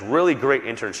she had this really great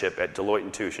internship at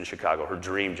Deloitte & Touche in Chicago, her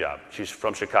dream job. She's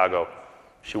from Chicago.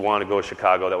 She wanted to go to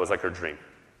Chicago. That was like her dream.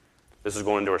 This was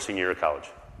going into her senior year of college.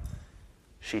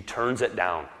 She turns it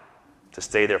down to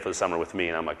stay there for the summer with me.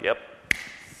 And I'm like, yep,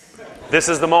 this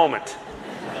is the moment.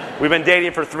 We've been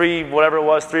dating for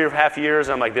 3.5 years.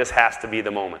 And I'm like, this has to be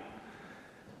the moment.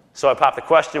 So I pop the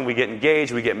question. We get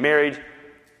engaged. We get married.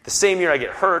 The same year I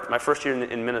get hurt, my first year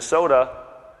in Minnesota,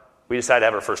 We decided to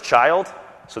have our first child,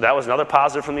 so that was another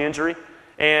positive from the injury.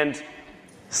 And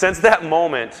since that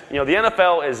moment, the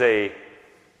NFL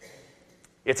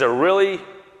it's a really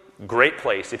great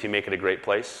place if you make it a great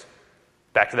place.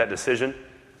 Back to that decision.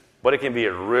 But it can be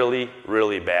a really,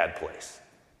 really bad place.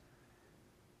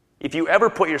 If you ever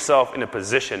put yourself in a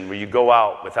position where you go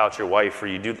out without your wife, or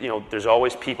you do, there's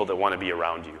always people that want to be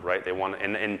around you, right? They want,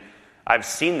 and I've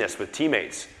seen this with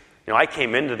teammates. I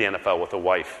came into the NFL with a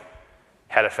wife,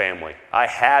 had a family. I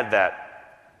had that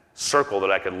circle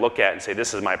that I could look at and say,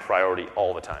 this is my priority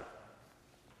all the time.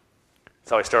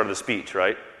 That's how I started the speech,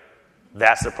 right?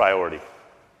 That's the priority.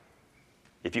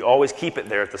 If you always keep it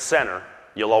there at the center,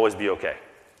 you'll always be okay.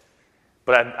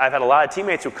 But I've had a lot of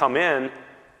teammates who come in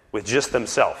with just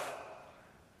themselves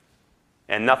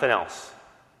and nothing else.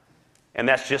 And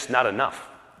that's just not enough.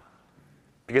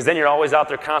 Because then you're always out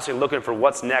there constantly looking for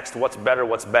what's next, what's better,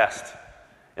 what's best.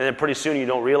 And then pretty soon you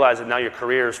don't realize that now your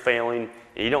career is failing,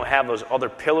 and you don't have those other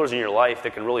pillars in your life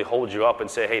that can really hold you up and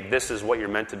say, hey, this is what you're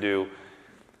meant to do.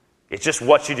 It's just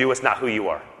what you do, it's not who you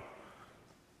are.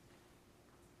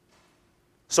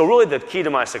 So really the key to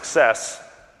my success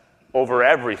over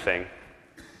everything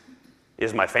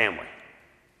is my family.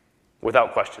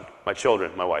 Without question. My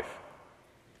children, my wife.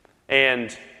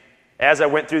 And as I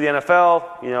went through the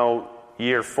NFL,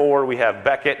 year 4, we have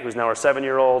Beckett, who's now our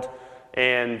 7-year-old,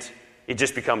 and it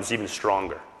just becomes even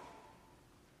stronger.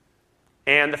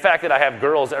 And the fact that I have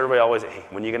girls, everybody always, hey,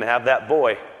 when are you going to have that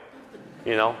boy?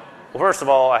 Well, first of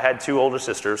all, I had 2 older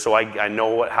sisters, so I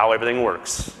know how everything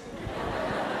works.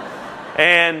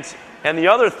 And the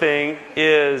other thing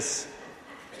is,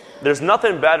 there's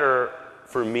nothing better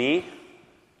for me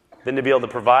than to be able to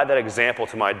provide that example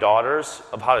to my daughters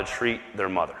of how to treat their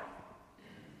mother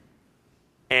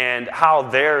and how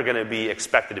they're going to be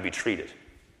expected to be treated.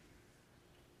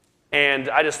 And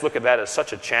I just look at that as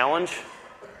such a challenge.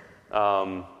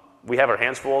 We have our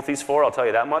hands full with these 4, I'll tell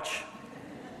you that much.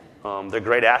 They're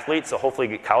great athletes, so hopefully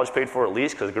get college paid for at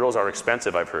least, because girls are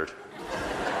expensive, I've heard.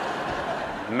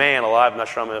 Man alive, I'm not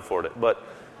sure I'm going to afford it. But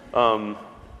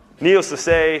needless to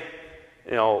say,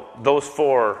 those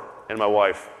 4 and my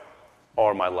wife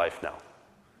are my life now.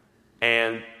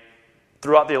 And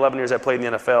throughout the 11 years I played in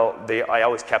the NFL, I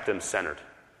always kept them centered.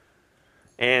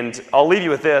 And I'll leave you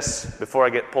with this before I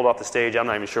get pulled off the stage. I'm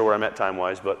not even sure where I'm at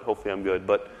time-wise, but hopefully I'm good.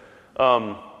 But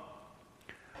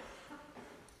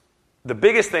the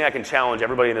biggest thing I can challenge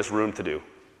everybody in this room to do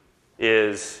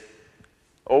is,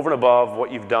 over and above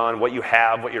what you've done, what you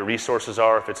have, what your resources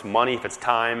are, if it's money, if it's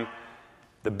time,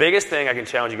 the biggest thing I can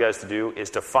challenge you guys to do is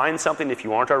to find something, if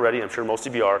you aren't already, I'm sure most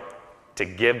of you are, to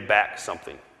give back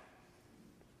something.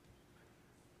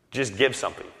 Just give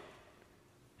something.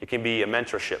 It can be a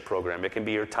mentorship program. It can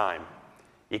be your time.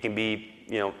 It can be,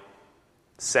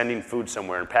 sending food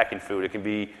somewhere and packing food. It can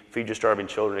be feed your starving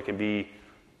children. It can be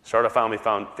start a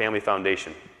family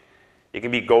foundation. It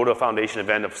can be go to a foundation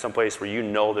event of someplace where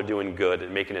they're doing good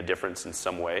and making a difference in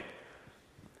some way.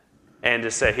 And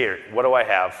just say, here, what do I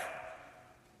have?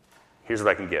 Here's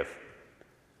what I can give.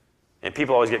 And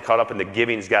people always get caught up in the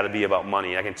giving's got to be about money.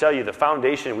 And I can tell you the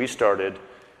foundation we started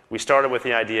with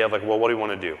the idea of what do we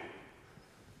want to do?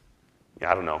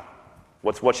 I don't know.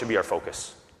 What should be our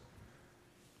focus?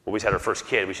 Well, we just had our first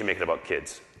kid. We should make it about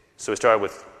kids. So we started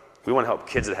with, we want to help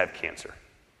kids that have cancer.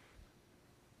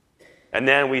 And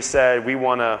then we said we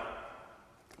want to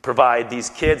provide these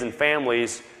kids and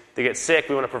families that get sick.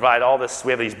 We want to provide all this.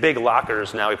 We have these big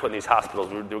lockers now we put in these hospitals.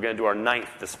 We're going to do our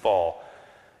 9th this fall.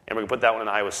 And we're going to put that one in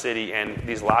Iowa City. And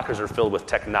these lockers are filled with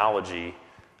technology,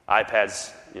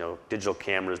 iPads, digital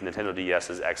cameras, Nintendo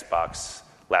DSs, Xbox,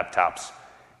 laptops.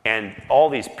 And all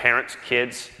these parents,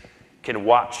 kids, can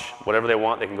watch whatever they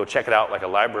want. They can go check it out like a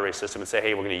library system and say,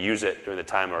 hey, we're going to use it during the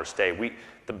time of our stay.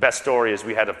 The best story is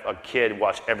we had a kid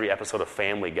watch every episode of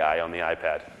Family Guy on the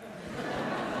iPad.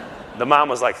 The mom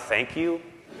was like, thank you?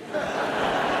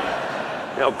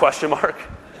 Question mark.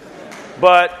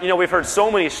 But, we've heard so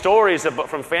many stories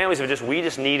from families of we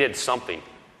just needed something.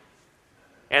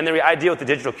 And the idea with the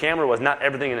digital camera was not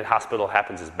everything in the hospital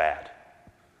happens as bad.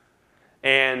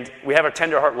 And we have our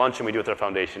Tender Heart Luncheon we do with our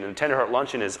foundation. And the Tender Heart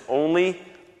Luncheon is only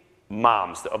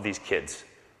moms of these kids.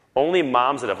 Only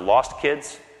moms that have lost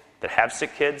kids, that have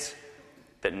sick kids,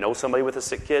 that know somebody with a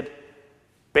sick kid.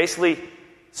 Basically,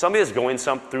 somebody that's going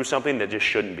through something that just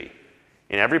shouldn't be.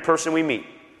 And every person we meet,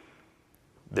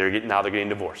 they're getting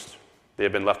divorced.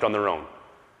 They've been left on their own.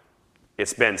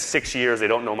 It's been 6 years, they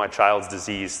don't know my child's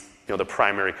disease, the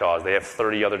primary cause. They have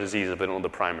 30 other diseases, but they don't know the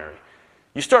primary.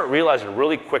 You start realizing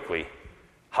really quickly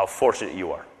how fortunate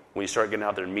you are when you start getting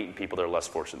out there and meeting people that are less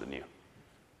fortunate than you.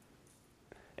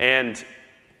 And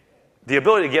The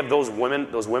ability to give those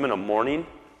women a morning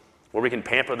where we can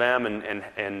pamper them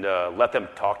and let them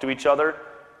talk to each other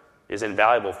is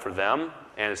invaluable for them,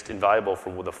 and it's invaluable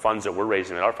for the funds that we're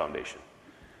raising at our foundation.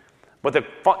 But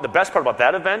the best part about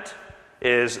that event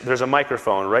is there's a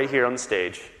microphone right here on the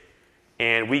stage,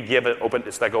 and we give it open.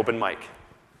 It's like open mic.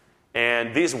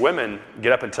 And these women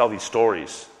get up and tell these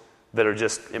stories that are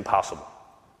just impossible.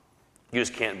 You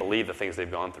just can't believe the things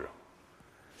they've gone through.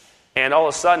 And all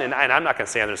of a sudden, and I'm not going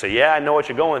to stand there and say, yeah, I know what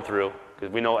you're going through,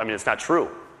 because we know, it's not true.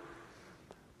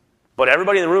 But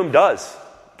everybody in the room does,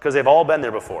 because they've all been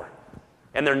there before.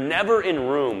 And they're never in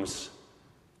rooms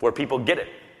where people get it.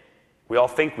 We all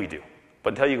think we do.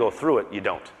 But until you go through it, you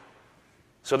don't.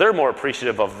 So they're more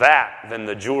appreciative of that than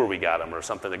the jewelry we got them or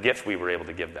something, the gifts we were able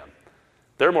to give them.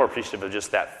 They're more appreciative of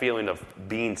just that feeling of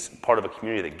being part of a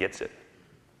community that gets it.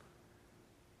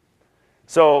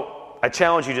 So I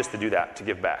challenge you just to do that, to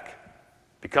give back.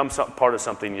 Become part of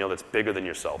something that's bigger than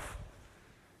yourself.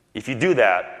 If you do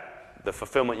that, the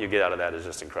fulfillment you get out of that is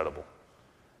just incredible.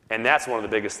 And that's one of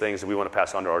the biggest things that we want to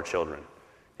pass on to our children,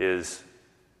 is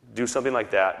do something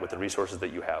like that with the resources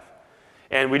that you have.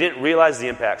 And we didn't realize the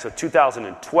impact. So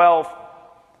 2012,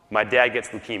 my dad gets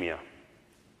leukemia.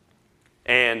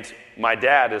 And my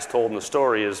dad is told in the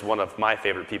story as one of my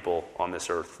favorite people on this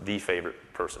earth, the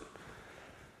favorite person.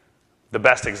 The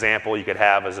best example you could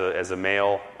have as a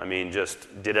male,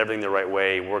 just did everything the right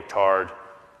way, worked hard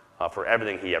for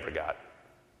everything he ever got.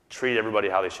 Treat everybody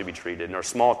how they should be treated. In our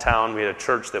small town, we had a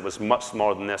church that was much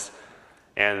smaller than this,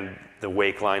 and the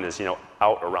wake line is,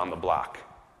 out around the block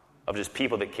of just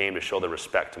people that came to show their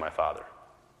respect to my father,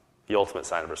 the ultimate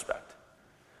sign of respect.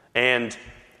 And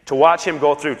to watch him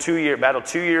go through 2 years,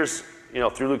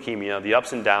 through leukemia, the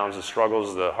ups and downs, the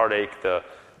struggles, the heartache, the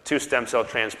 2 stem cell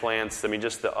transplants,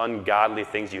 just the ungodly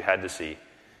things you had to see,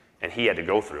 and he had to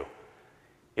go through.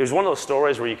 It was one of those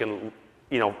stories where you can,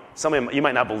 you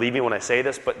might not believe me when I say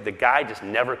this, but the guy just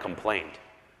never complained.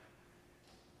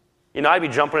 I'd be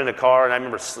jumping in a car, and I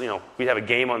remember, we'd have a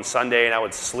game on Sunday, and I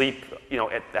would sleep,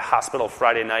 at the hospital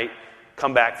Friday night,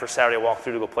 come back for Saturday, walk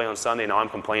through to go play on Sunday. Now I'm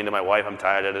complaining to my wife, I'm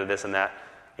tired of this and that.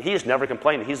 He just never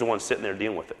complained. He's the one sitting there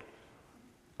dealing with it.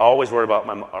 Always worried about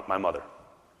my mother.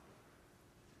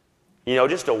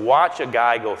 Just to watch a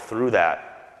guy go through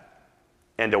that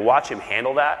and to watch him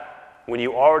handle that, when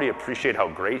you already appreciate how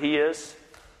great he is,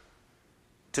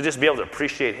 to just be able to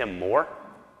appreciate him more,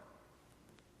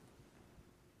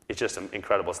 it's just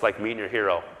incredible. It's like meeting your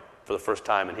hero for the first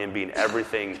time and him being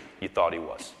everything you thought he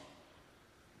was.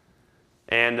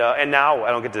 And now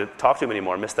I don't get to talk to him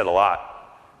anymore. I miss that a lot.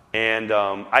 And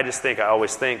I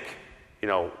always think,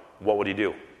 what would he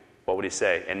do? What would he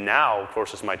say? And now, of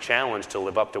course, it's my challenge to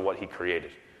live up to what he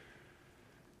created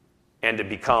and to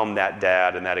become that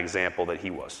dad and that example that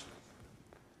he was.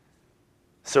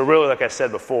 So really, like I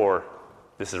said before,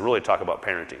 this is really talk about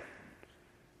parenting.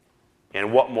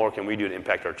 And what more can we do to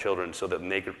impact our children so that when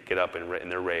they get up and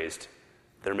they're raised,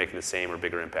 they're making the same or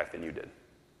bigger impact than you did.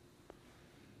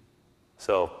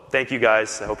 So thank you,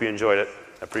 guys. I hope you enjoyed it.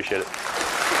 I appreciate it.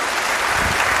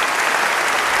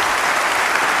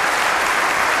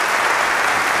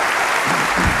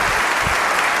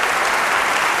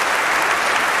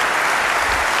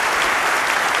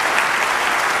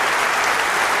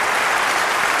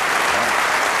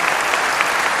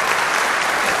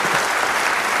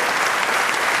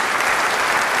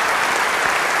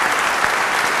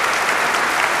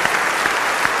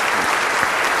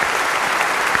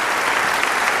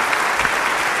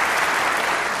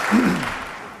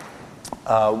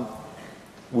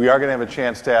 We are going to have a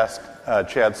chance to ask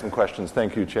Chad some questions.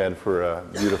 Thank you, Chad, for a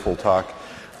beautiful talk.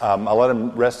 I'll let him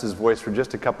rest his voice for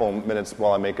just a couple minutes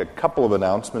while I make a couple of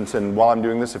announcements. And while I'm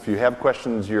doing this, if you have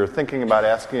questions you're thinking about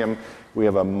asking him, we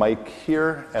have a mic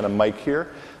here and a mic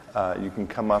here. You can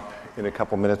come up in a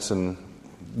couple minutes, and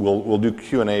we'll do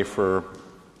Q&A for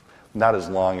not as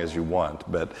long as you want,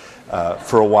 but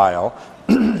for a while.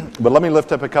 But let me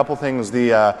lift up a couple things.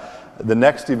 The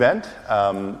next event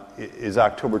is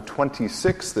October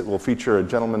 26th. It will feature a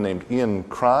gentleman named Ian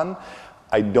Cron.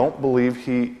 I don't believe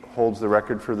he holds the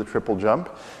record for the triple jump,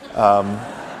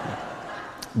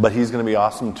 but he's going to be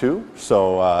awesome too.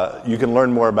 So you can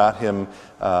learn more about him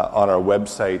on our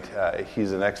website.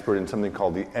 He's an expert in something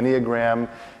called the Enneagram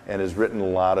and has written a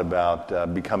lot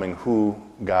about becoming who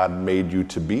God made you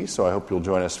to be. So I hope you'll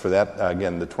join us for that.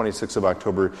 Again, the 26th of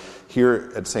October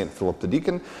here at St. Philip the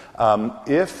Deacon.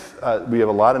 If we have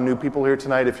a lot of new people here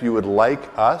tonight, if you would like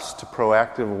us to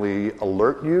proactively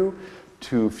alert you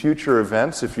to future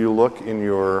events, if you look in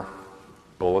your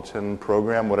bulletin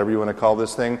program, whatever you want to call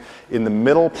this thing, in the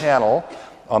middle panel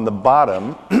on the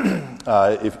bottom,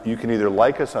 if you can either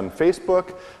like us on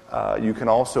Facebook, you can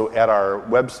also at our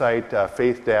website,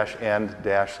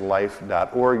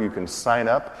 faith-and-life.org, you can sign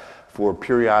up for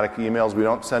periodic emails. We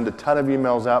don't send a ton of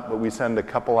emails out, but we send a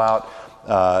couple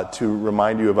out to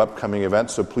remind you of upcoming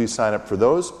events, so please sign up for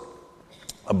those.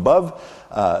 Above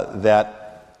that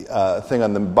thing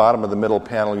on the bottom of the middle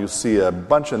panel, you'll see a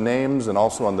bunch of names, and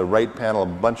also on the right panel, a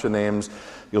bunch of names.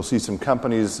 You'll see some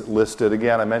companies listed.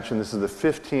 Again, I mentioned this is the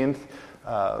 15th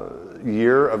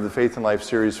year of the Faith and Life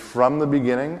series. From the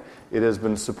beginning, it has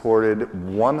been supported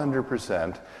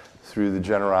 100% through the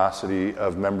generosity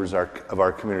of members of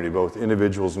our community, both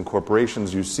individuals and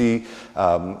corporations. You see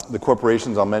the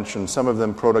corporations, I'll mention some of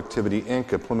them: Productivity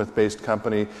Inc., a Plymouth-based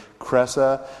company;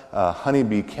 Cressa,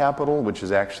 Honeybee Capital, which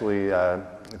is actually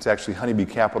it's actually Honeybee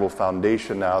Capital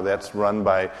Foundation now. That's run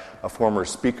by a former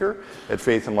speaker at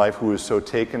Faith and Life who was so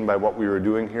taken by what we were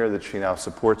doing here that she now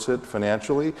supports it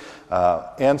financially.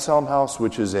 Anselm House,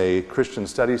 which is a Christian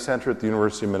study center at the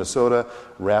University of Minnesota;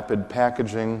 Rapid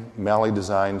Packaging; Malley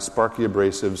Design; Sparky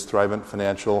Abrasives; Thrivent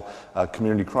Financial;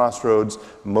 Community Crossroads;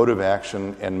 Motive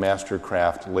Action; and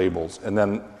Mastercraft Labels. And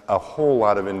then a whole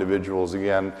lot of individuals,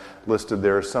 again, listed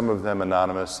there, some of them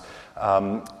anonymous.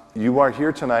 You are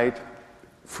here tonight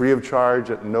free of charge,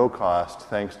 at no cost,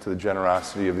 thanks to the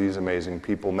generosity of these amazing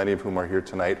people, many of whom are here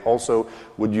tonight. Also,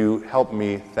 would you help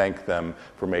me thank them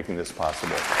for making this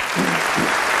possible?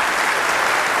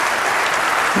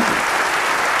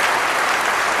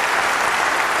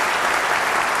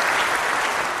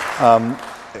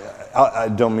 I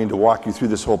don't mean to walk you through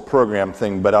this whole program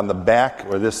thing, but on the back,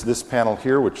 or this panel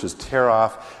here, which is tear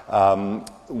off,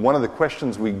 one of the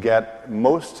questions we get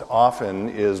most often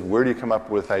is, where do you come up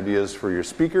with ideas for your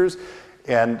speakers?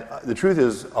 And the truth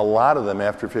is, a lot of them,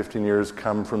 after 15 years,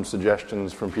 come from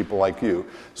suggestions from people like you.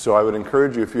 So I would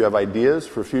encourage you, if you have ideas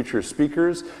for future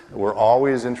speakers, we're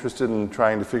always interested in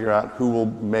trying to figure out who will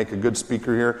make a good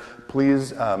speaker here.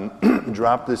 Please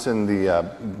drop this in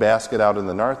the basket out in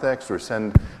the narthex, or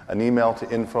send an email to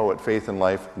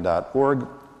info@faithandlife.org.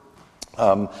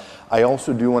 I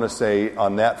also do want to say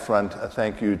on that front a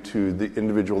thank you to the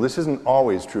individual. This isn't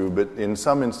always true, but in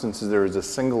some instances there is a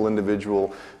single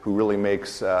individual who really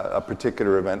makes a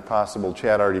particular event possible.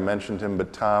 Chad already mentioned him,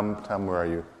 but Tom, where are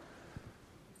you?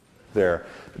 There.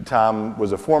 Tom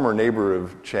was a former neighbor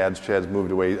of Chad's. Chad's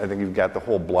moved away. I think you've got the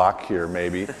whole block here,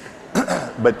 maybe.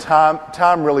 But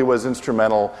Tom really was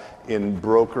instrumental in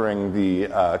brokering the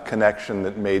connection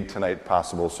that made tonight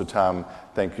possible. So Tom,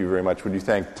 thank you very much. Would you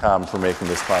thank Tom for making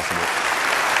this possible?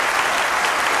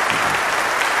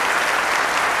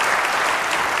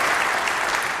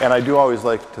 And I do always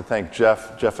like to thank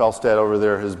Jeff. Jeff Elstad over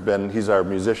there he's our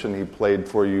musician. He played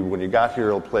for you when you got here.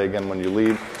 He'll play again when you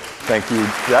leave. Thank you,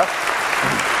 Jeff.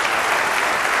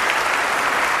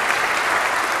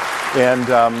 And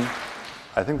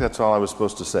I think that's all I was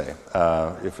supposed to say.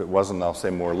 If it wasn't, I'll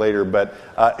say more later. But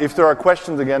if there are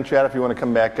questions, again, Chad, if you want to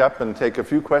come back up and take a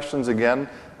few questions again,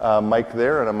 mic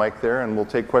there and a mic there, and we'll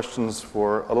take questions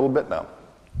for a little bit now.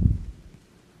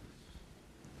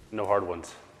 No hard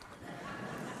ones.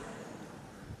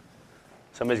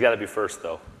 Somebody's got to be first,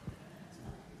 though.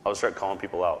 I'll start calling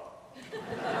people out.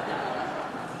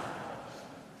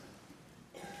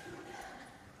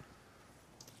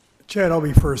 Chad, I'll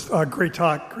be first. Great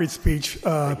talk, great speech.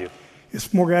 Thank you.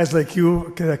 If more guys like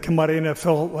you that come out of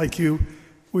NFL like you,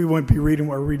 we wouldn't be reading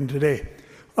what we're reading today.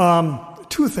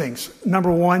 Two things.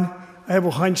 Number one, I have a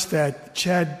hunch that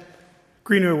Chad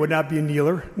Greenaway would not be a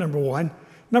kneeler, number one.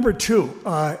 Number two,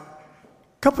 a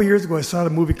couple of years ago I saw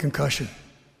the movie Concussion.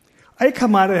 I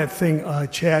come out of that thing,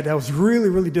 Chad, I was really,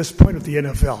 really disappointed with the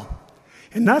NFL.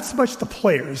 And not so much the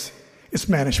players, it's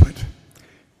management.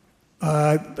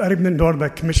 I didn't know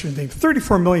about commission thing.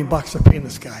 $34 million they're paying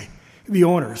this guy, the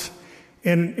owners.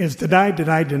 And it's denied,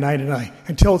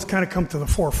 until it's kind of come to the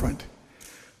forefront.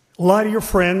 A lot of your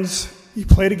friends you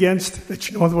played against,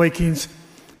 that you know the Vikings,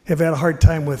 have had a hard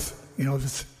time with,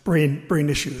 this brain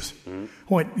issues. Mm-hmm. I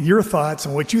want your thoughts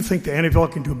on what you think the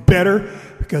NFL can do better,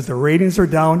 because the ratings are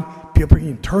down, people are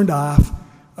getting turned off,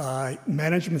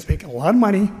 management's making a lot of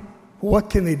money.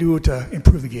 What can they do to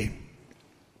improve the game?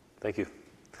 Thank you.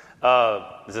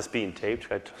 Is this being taped?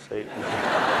 Should I say it?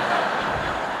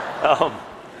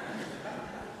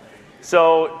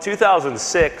 So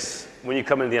 2006, when you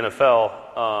come into the NFL,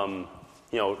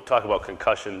 talk about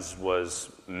concussions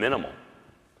was minimal.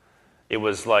 It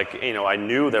was like, I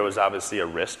knew there was obviously a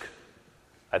risk.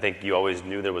 I think you always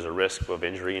knew there was a risk of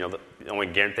injury. The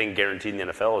only thing guaranteed in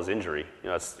the NFL is injury.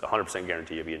 It's 100%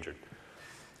 guarantee you'll be injured.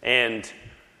 And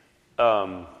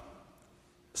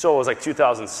So it was like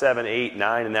 2007, 8,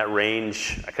 9, in that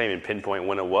range. I can't even pinpoint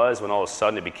when it was, when all of a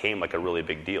sudden it became like a really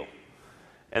big deal.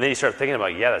 And then you start thinking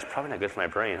about, yeah, that's probably not good for my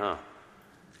brain, huh?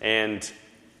 And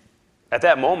at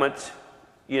that moment,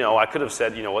 I could have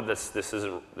said, you know what, this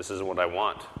isn't what I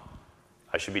want.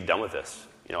 I should be done with this.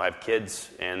 I have kids,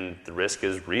 and the risk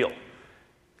is real.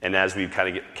 And as we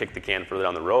kind of kick the can further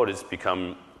down the road, it's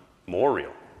become more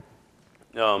real.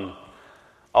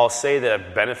 I'll say that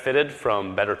I've benefited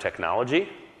from better technology,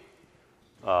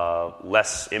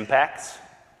 less impacts.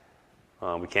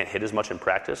 We can't hit as much in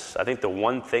practice. I think the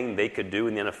one thing they could do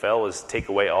in the NFL is take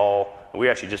away all, we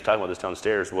were actually just talking about this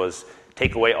downstairs, was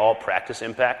take away all practice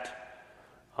impact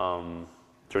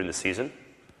during the season.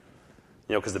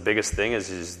 Because the biggest thing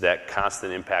is that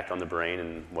constant impact on the brain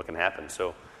and what can happen.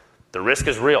 So the risk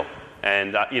is real.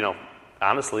 And,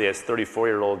 honestly, as a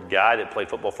 34-year-old guy that played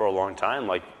football for a long time,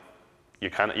 like,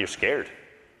 you're scared.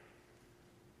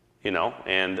 But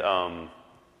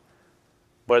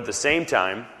at the same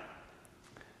time,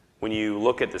 when you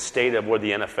look at the state of where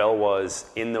the NFL was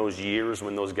in those years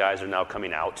when those guys are now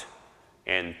coming out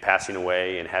and passing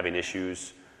away and having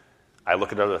issues, I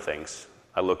look at other things.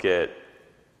 I look at,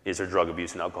 is there drug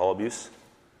abuse and alcohol abuse?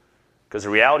 Because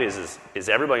the reality is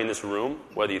everybody in this room,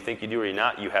 whether you think you do or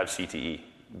not, you have CTE,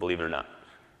 believe it or not.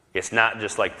 It's not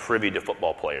just like privy to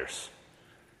football players.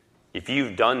 If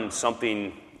you've done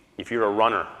something, if you're a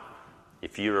runner,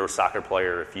 if you're a soccer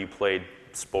player, if you played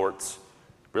sports,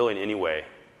 really in any way,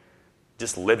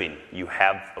 just living, you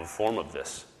have a form of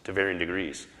this to varying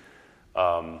degrees.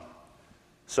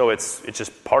 So it's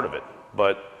just part of it.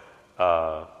 But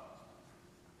so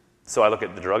I look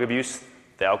at the drug abuse,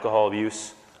 the alcohol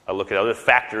abuse. I look at other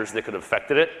factors that could have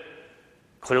affected it.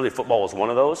 Clearly, football was one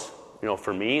of those.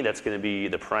 For me, that's going to be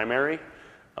the primary.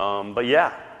 But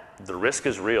yeah, the risk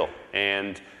is real.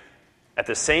 And at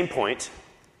the same point,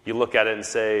 you look at it and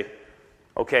say,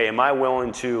 okay, am I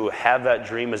willing to have that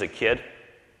dream as a kid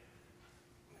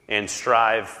and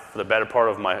strive for the better part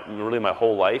of my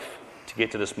whole life to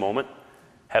get to this moment,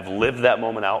 have lived that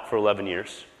moment out for 11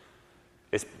 years?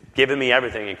 It's given me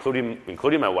everything,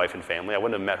 including my wife and family. I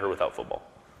wouldn't have met her without football.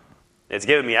 It's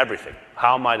given me everything.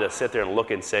 How am I to sit there and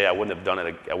look and say I wouldn't have done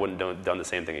it? I wouldn't have done the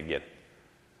same thing again.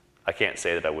 I can't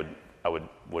say that I would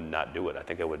not do it. I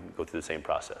think I would go through the same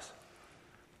process.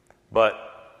 But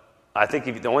I think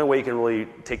the only way you can really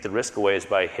take the risk away is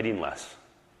by hitting less.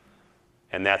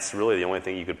 And that's really the only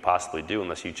thing you could possibly do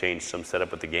unless you change some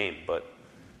setup with the game. But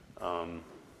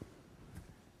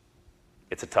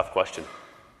it's a tough question.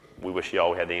 We wish you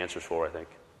all had the answers for, I think.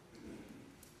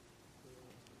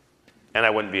 And I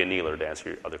wouldn't be a kneeler to answer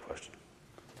your other question.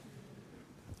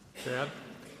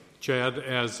 Chad,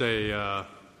 as a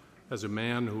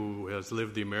man who has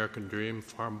lived the American dream,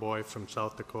 farm boy from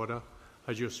South Dakota,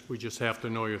 we just have to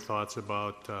know your thoughts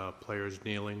about players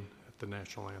kneeling at the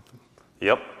national anthem.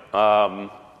 Yep.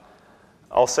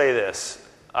 I'll say this: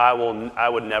 I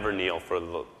would never kneel for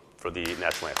the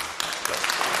national anthem.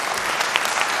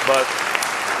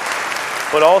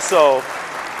 But also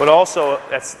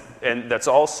that's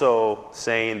also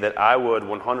saying that I would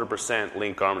 100%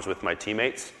 link arms with my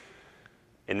teammates.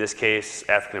 In this case,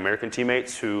 African American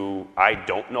teammates who I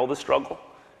don't know the struggle,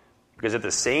 because at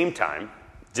the same time,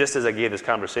 just as I gave this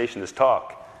conversation, this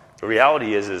talk, the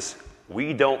reality is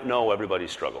we don't know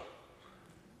everybody's struggle.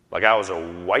 Like, I was a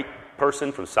white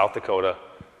person from South Dakota,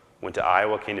 went to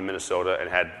Iowa, came to Minnesota, and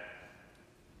had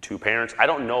two parents. I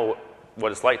don't know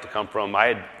what it's like to come from. I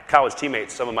had college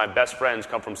teammates, some of my best friends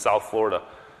come from South Florida,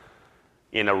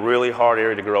 in a really hard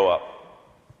area to grow up.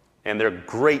 And they're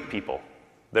great people.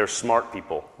 They're smart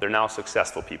people. They're now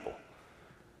successful people.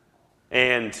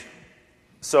 And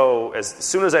so as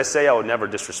soon as I say I would never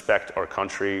disrespect our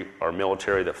country, our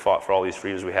military that fought for all these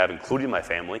freedoms we have, including my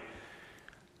family,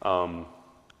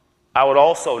 I would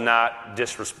also not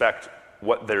disrespect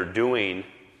what they're doing,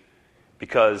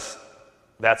 because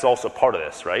that's also part of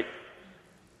this, right?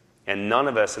 And none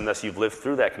of us, unless you've lived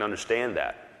through that, can understand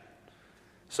that.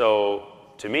 So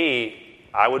to me,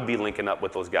 I would be linking up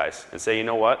with those guys and say, you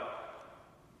know what?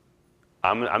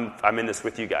 I'm in this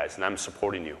with you guys, and I'm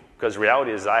supporting you. Because the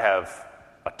reality is I have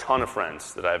a ton of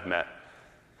friends that I've met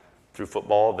through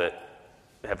football that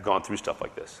have gone through stuff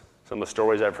like this. Some of the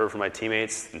stories I've heard from my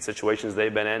teammates and situations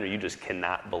they've been in, you just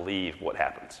cannot believe what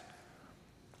happens.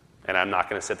 And I'm not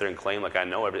going to sit there and claim like I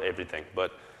know everything,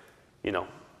 but,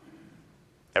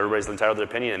 everybody's entitled to their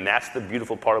opinion, and that's the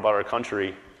beautiful part about our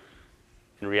country.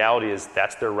 In reality is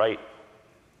that's their right.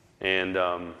 And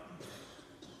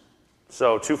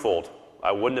so twofold.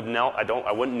 I wouldn't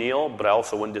kneel, but I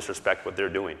also wouldn't disrespect what they're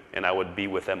doing, and I would be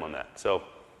with them on that. So,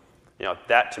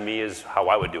 that to me is how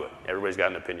I would do it. Everybody's got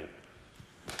an opinion.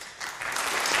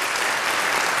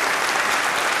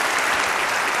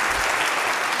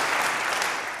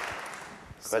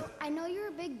 ahead. I know you're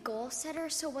a big goal setter,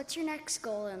 so what's your next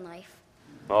goal in life?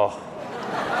 Oh.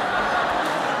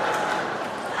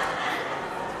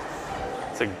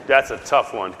 That's a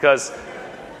tough one, because,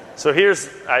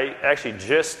 I actually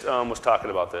just was talking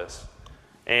about this,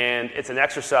 and it's an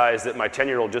exercise that my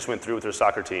 10-year-old just went through with her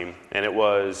soccer team, and it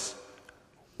was,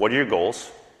 what are your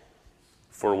goals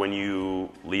for when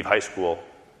you leave high school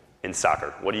in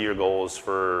soccer? What are your goals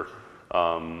for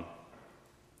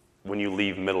when you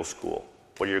leave middle school?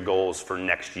 What are your goals for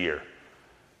next year?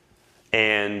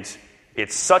 And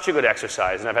it's such a good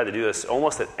exercise, and I've had to do this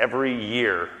almost every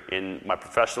year in my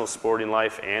professional sporting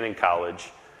life and in college,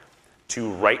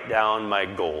 to write down my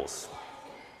goals.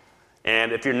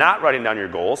 And if you're not writing down your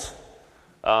goals,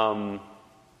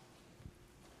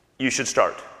 you should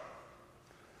start.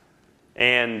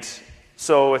 And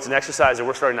so it's an exercise that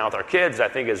we're starting now with our kids that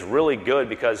I think is really good,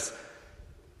 because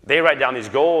they write down these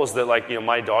goals that,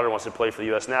 my daughter wants to play for the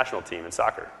U.S. national team in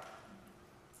soccer.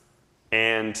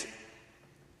 And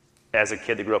as a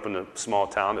kid that grew up in a small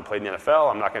town that played in the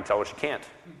NFL, I'm not going to tell her she can't.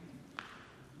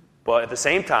 But at the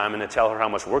same time, I'm going to tell her how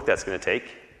much work that's going to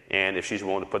take, and if she's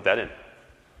willing to put that in.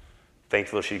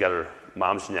 Thankfully, she got her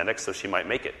mom's genetics, so she might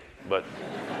make it. But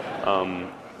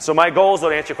so my goals, though,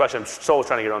 to answer your question, I'm so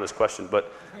trying to get on this question,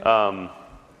 but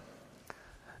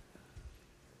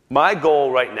my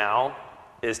goal right now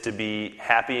is to be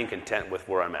happy and content with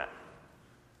where I'm at.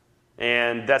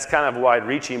 And that's kind of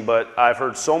wide-reaching, but I've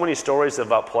heard so many stories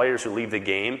about players who leave the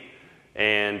game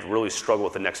and really struggle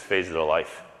with the next phase of their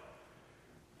life.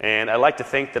 And I like to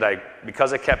think that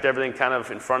because I kept everything kind of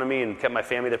in front of me and kept my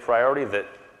family the priority,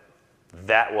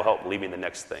 that will help lead me to the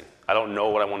next thing. I don't know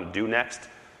what I want to do next,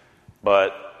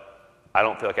 but I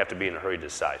don't feel like I have to be in a hurry to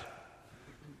decide.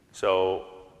 So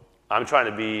I'm trying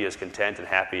to be as content and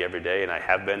happy every day, and I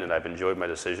have been, and I've enjoyed my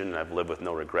decision, and I've lived with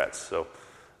no regrets. So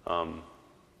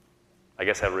I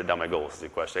guess I haven't written down my goals is the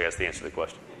question. I guess the answer to the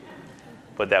question.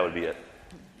 But that would be it.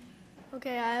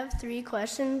 Okay, I have 3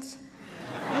 questions.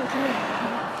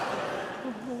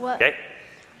 Okay.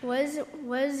 What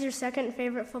is your second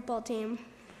favorite football team?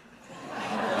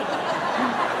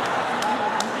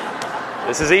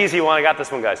 This is easy one. I got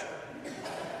this one, guys.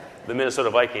 The Minnesota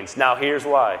Vikings. Now, here's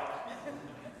why.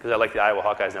 Because I like the Iowa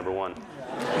Hawkeyes number 1.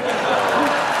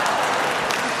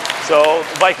 So,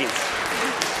 Vikings.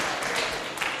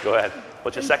 Go ahead.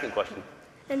 What's your second question?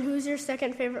 And who's your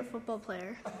second favorite football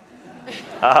player?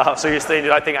 So you're saying,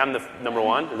 do I think I'm the number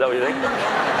 1? Is that what you think?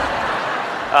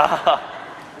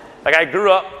 I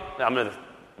grew up, I'm going to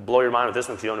blow your mind with this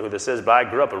one if you don't know who this is, but I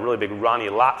grew up a really big Ronnie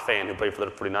Lott fan who played for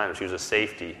the 49ers. He was a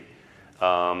safety.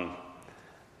 My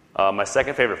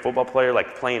second favorite football player,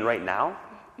 playing right now,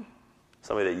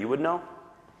 somebody that you would know.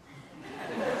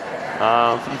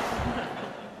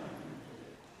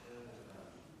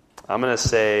 I'm going to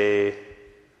say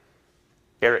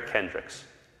Eric Kendricks.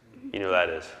 You know who that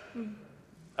is.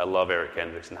 I love Eric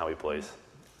Kendricks and how he plays.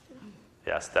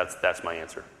 Yes, that's my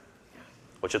answer.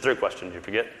 What's your third question? Did you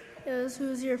forget?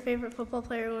 Who's your favorite football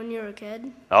player when you were a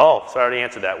kid? Oh, so I already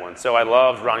answered that one. So I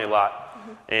loved Ronnie Lott.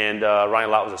 And Ronnie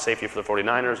Lott was a safety for the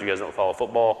 49ers. You guys don't follow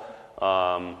football.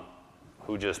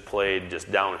 Who just played just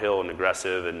downhill and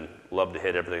aggressive and loved to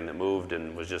hit everything that moved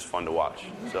and was just fun to watch.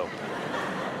 So,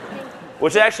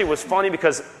 which actually was funny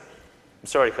because, I'm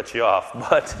sorry to cut you off,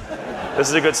 but this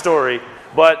is a good story.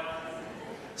 But,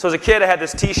 so as a kid, I had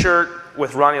this T-shirt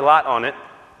with Ronnie Lott on it,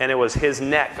 and it was his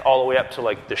neck all the way up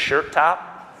to the shirt top,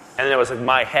 and then it was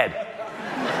my head.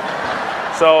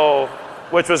 So,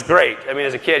 which was great. I mean,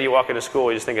 as a kid, you walk into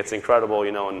school, you just think it's incredible,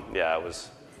 and yeah,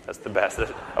 that's the best.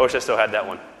 I wish I still had that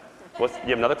one. You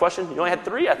have another question? You only had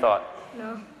 3, I thought.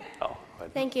 No. Oh, go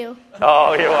ahead. Thank you.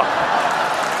 Oh, you're welcome.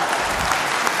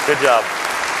 Good job.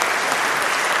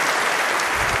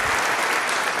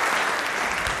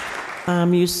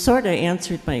 You sort of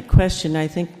answered my question. I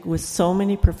think with so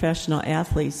many professional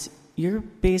athletes, you're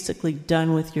basically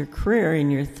done with your career in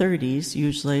your 30s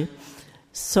usually.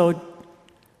 So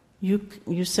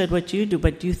you said what you do,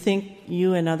 but do you think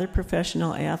you and other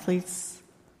professional athletes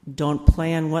don't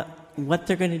plan what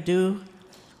they're going to do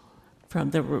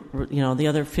from the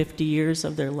other 50 years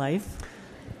of their life?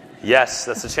 Yes,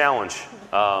 that's a challenge.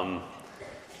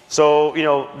 So,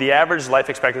 the average life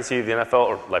expectancy of the NFL,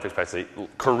 or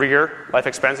career life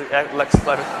expectancy,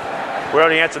 we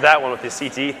already answered that one with the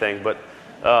CTE thing, but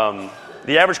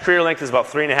the average career length is about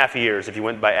 3.5 years if you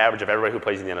went by average of everybody who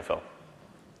plays in the NFL.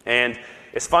 And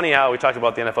it's funny how we talked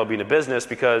about the NFL being a business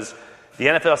because the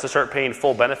NFL has to start paying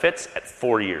full benefits at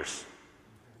 4 years.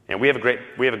 And we have a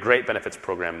great benefits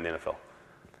program in the NFL.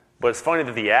 But it's funny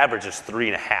that the average is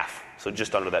 3.5, so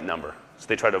just under that number. So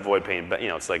they try to avoid paying,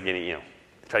 it's like,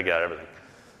 try to get out of everything.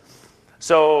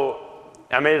 So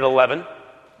I made it 11.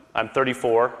 I'm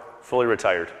 34, fully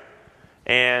retired.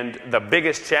 And the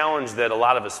biggest challenge that a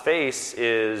lot of us face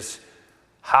is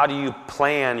how do you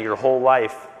plan your whole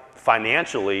life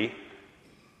financially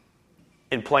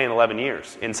in playing 11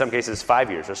 years? In some cases, 5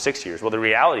 years or 6 years. Well, the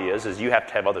reality is you have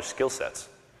to have other skill sets.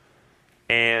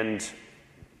 And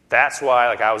that's why,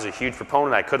 I was a huge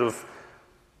proponent. I could have,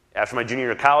 after my junior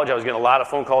year of college, I was getting a lot of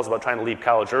phone calls about trying to leave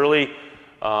college early,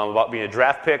 about being a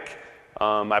draft pick.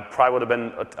 I probably would have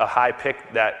been a high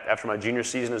pick that after my junior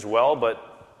season as well,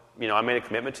 but I made a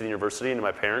commitment to the university and to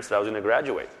my parents that I was going to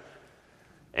graduate.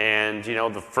 And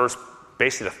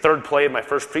basically the third play of my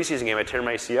first preseason game, I tear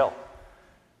my ACL.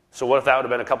 So what if that would have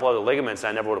been a couple other ligaments and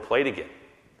I never would have played again?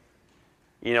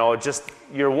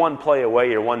 You're one play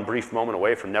away, you're one brief moment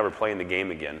away from never playing the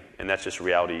game again. And that's just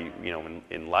reality,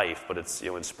 in life, but it's,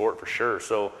 in sport for sure.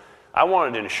 So I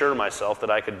wanted to ensure myself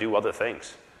that I could do other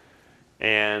things.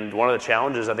 And one of the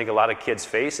challenges I think a lot of kids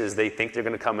face is they think they're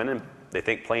going to come in and they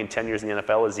think playing 10 years in the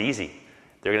NFL is easy.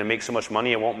 They're going to make so much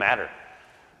money it won't matter.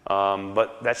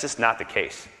 But that's just not the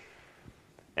case.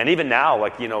 And even now,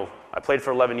 I played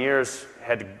for 11 years,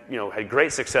 had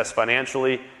great success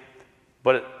financially,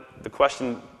 but the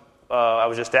question I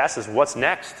was just asked is, what's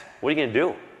next? What are you going to do?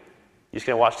 You're just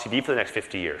going to watch TV for the next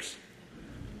 50 years?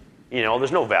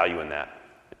 There's no value in that.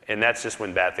 And that's just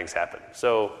when bad things happen.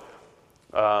 So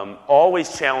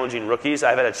always challenging rookies.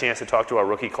 I've had a chance to talk to our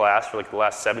rookie class for the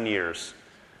last 7 years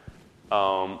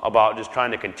about just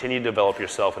trying to continue to develop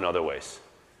yourself in other ways.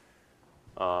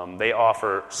 They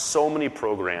offer so many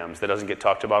programs that doesn't get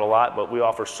talked about a lot, but we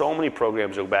offer so many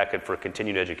programs to go back for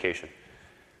continued education,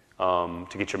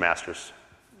 to get your master's,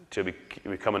 to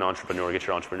become an entrepreneur, get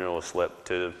your entrepreneurial slip,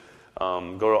 to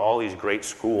go to all these great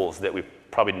schools that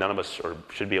probably none of us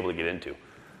should be able to get into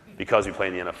because we play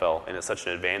in the NFL, and it's such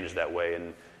an advantage that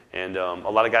way. And a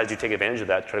lot of guys do take advantage of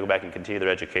that, try to go back and continue their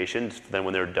education. Then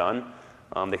when they're done,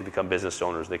 they can become business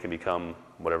owners. They can become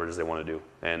whatever it is they want to do.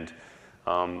 And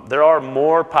there are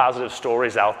more positive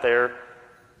stories out there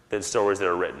than stories that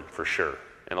are written, for sure.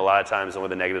 And a lot of times, some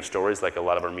of the negative stories, like a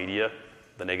lot of our media,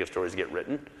 the negative stories get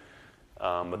written.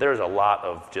 But there's a lot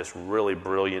of just really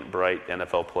brilliant, bright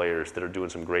NFL players that are doing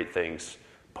some great things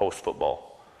post-football.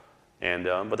 And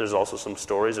but there's also some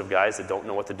stories of guys that don't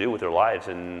know what to do with their lives,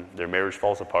 and their marriage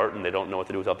falls apart, and they don't know what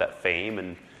to do without that fame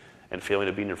and feeling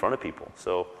of being in front of people.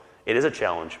 So it is a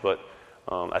challenge. But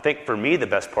I think for me, the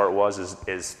best part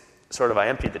is sort of I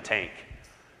emptied the tank.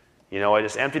 I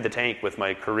just emptied the tank with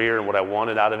my career and what I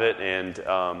wanted out of it, and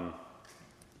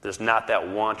there's not that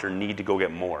want or need to go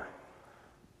get more.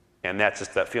 And that's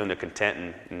just that feeling of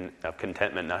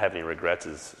contentment, not having any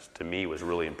regrets, to me, was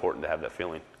really important to have that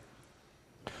feeling.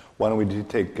 Why don't we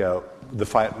take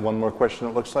one more question,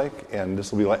 it looks like, and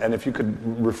this will be. And if you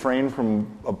could refrain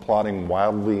from applauding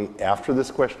wildly after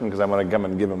this question, because I'm going to come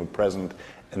and give him a present,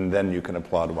 and then you can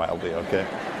applaud wildly, okay?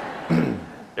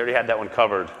 They already had that one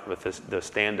covered with the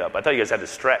stand-up. I thought you guys had to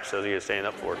stretch, so you were standing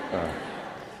up for it.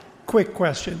 Quick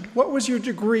question. What was your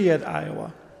degree at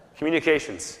Iowa?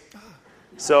 Communications.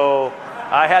 So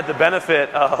I had the benefit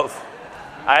of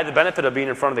being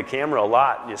in front of the camera a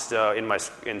lot, just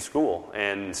in school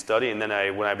and studying. And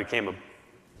then when I became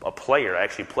a player, I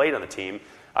actually played on the team.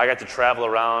 I got to travel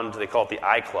around. They call it the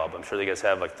I Club. I'm sure you guys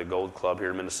have the Gold Club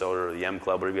here in Minnesota, or the M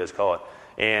Club, whatever you guys call it.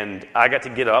 And I got to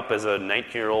get up as a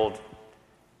 19-year-old,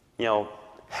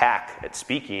 hack at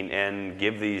speaking and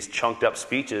give these chunked up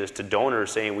speeches to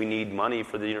donors saying we need money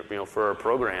for for our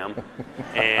program.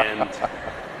 And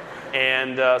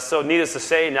so needless to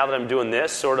say, now that I'm doing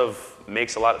this, sort of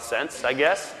makes a lot of sense, I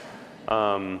guess.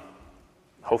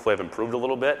 Hopefully I've improved a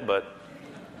little bit, but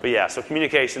yeah, so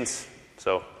communications.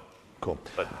 So cool.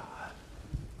 But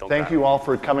thank you all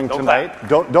for coming tonight.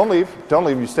 Don't leave.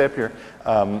 You stay up here.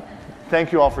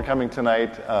 Thank you all for coming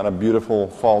tonight on a beautiful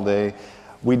fall day.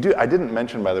 I didn't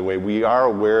mention, by the way, we are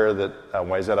aware that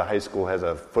Wayzata High School has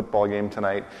a football game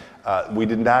tonight. We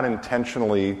did not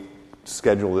intentionally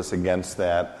schedule this against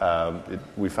that.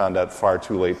 We found out far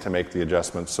too late to make the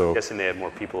adjustment. So I'm guessing they have more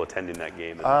people attending that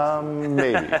game.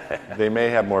 Maybe. They may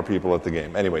have more people at the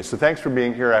game. Anyway, so thanks for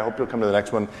being here. I hope you'll come to the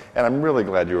next one. And I'm really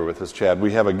glad you were with us, Chad.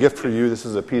 We have a gift for you. This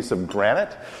is a piece of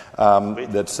granite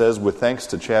that says, with thanks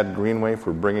to Chad Greenway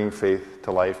for bringing faith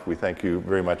to life. We thank you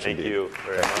very much indeed. Thank you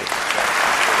very much.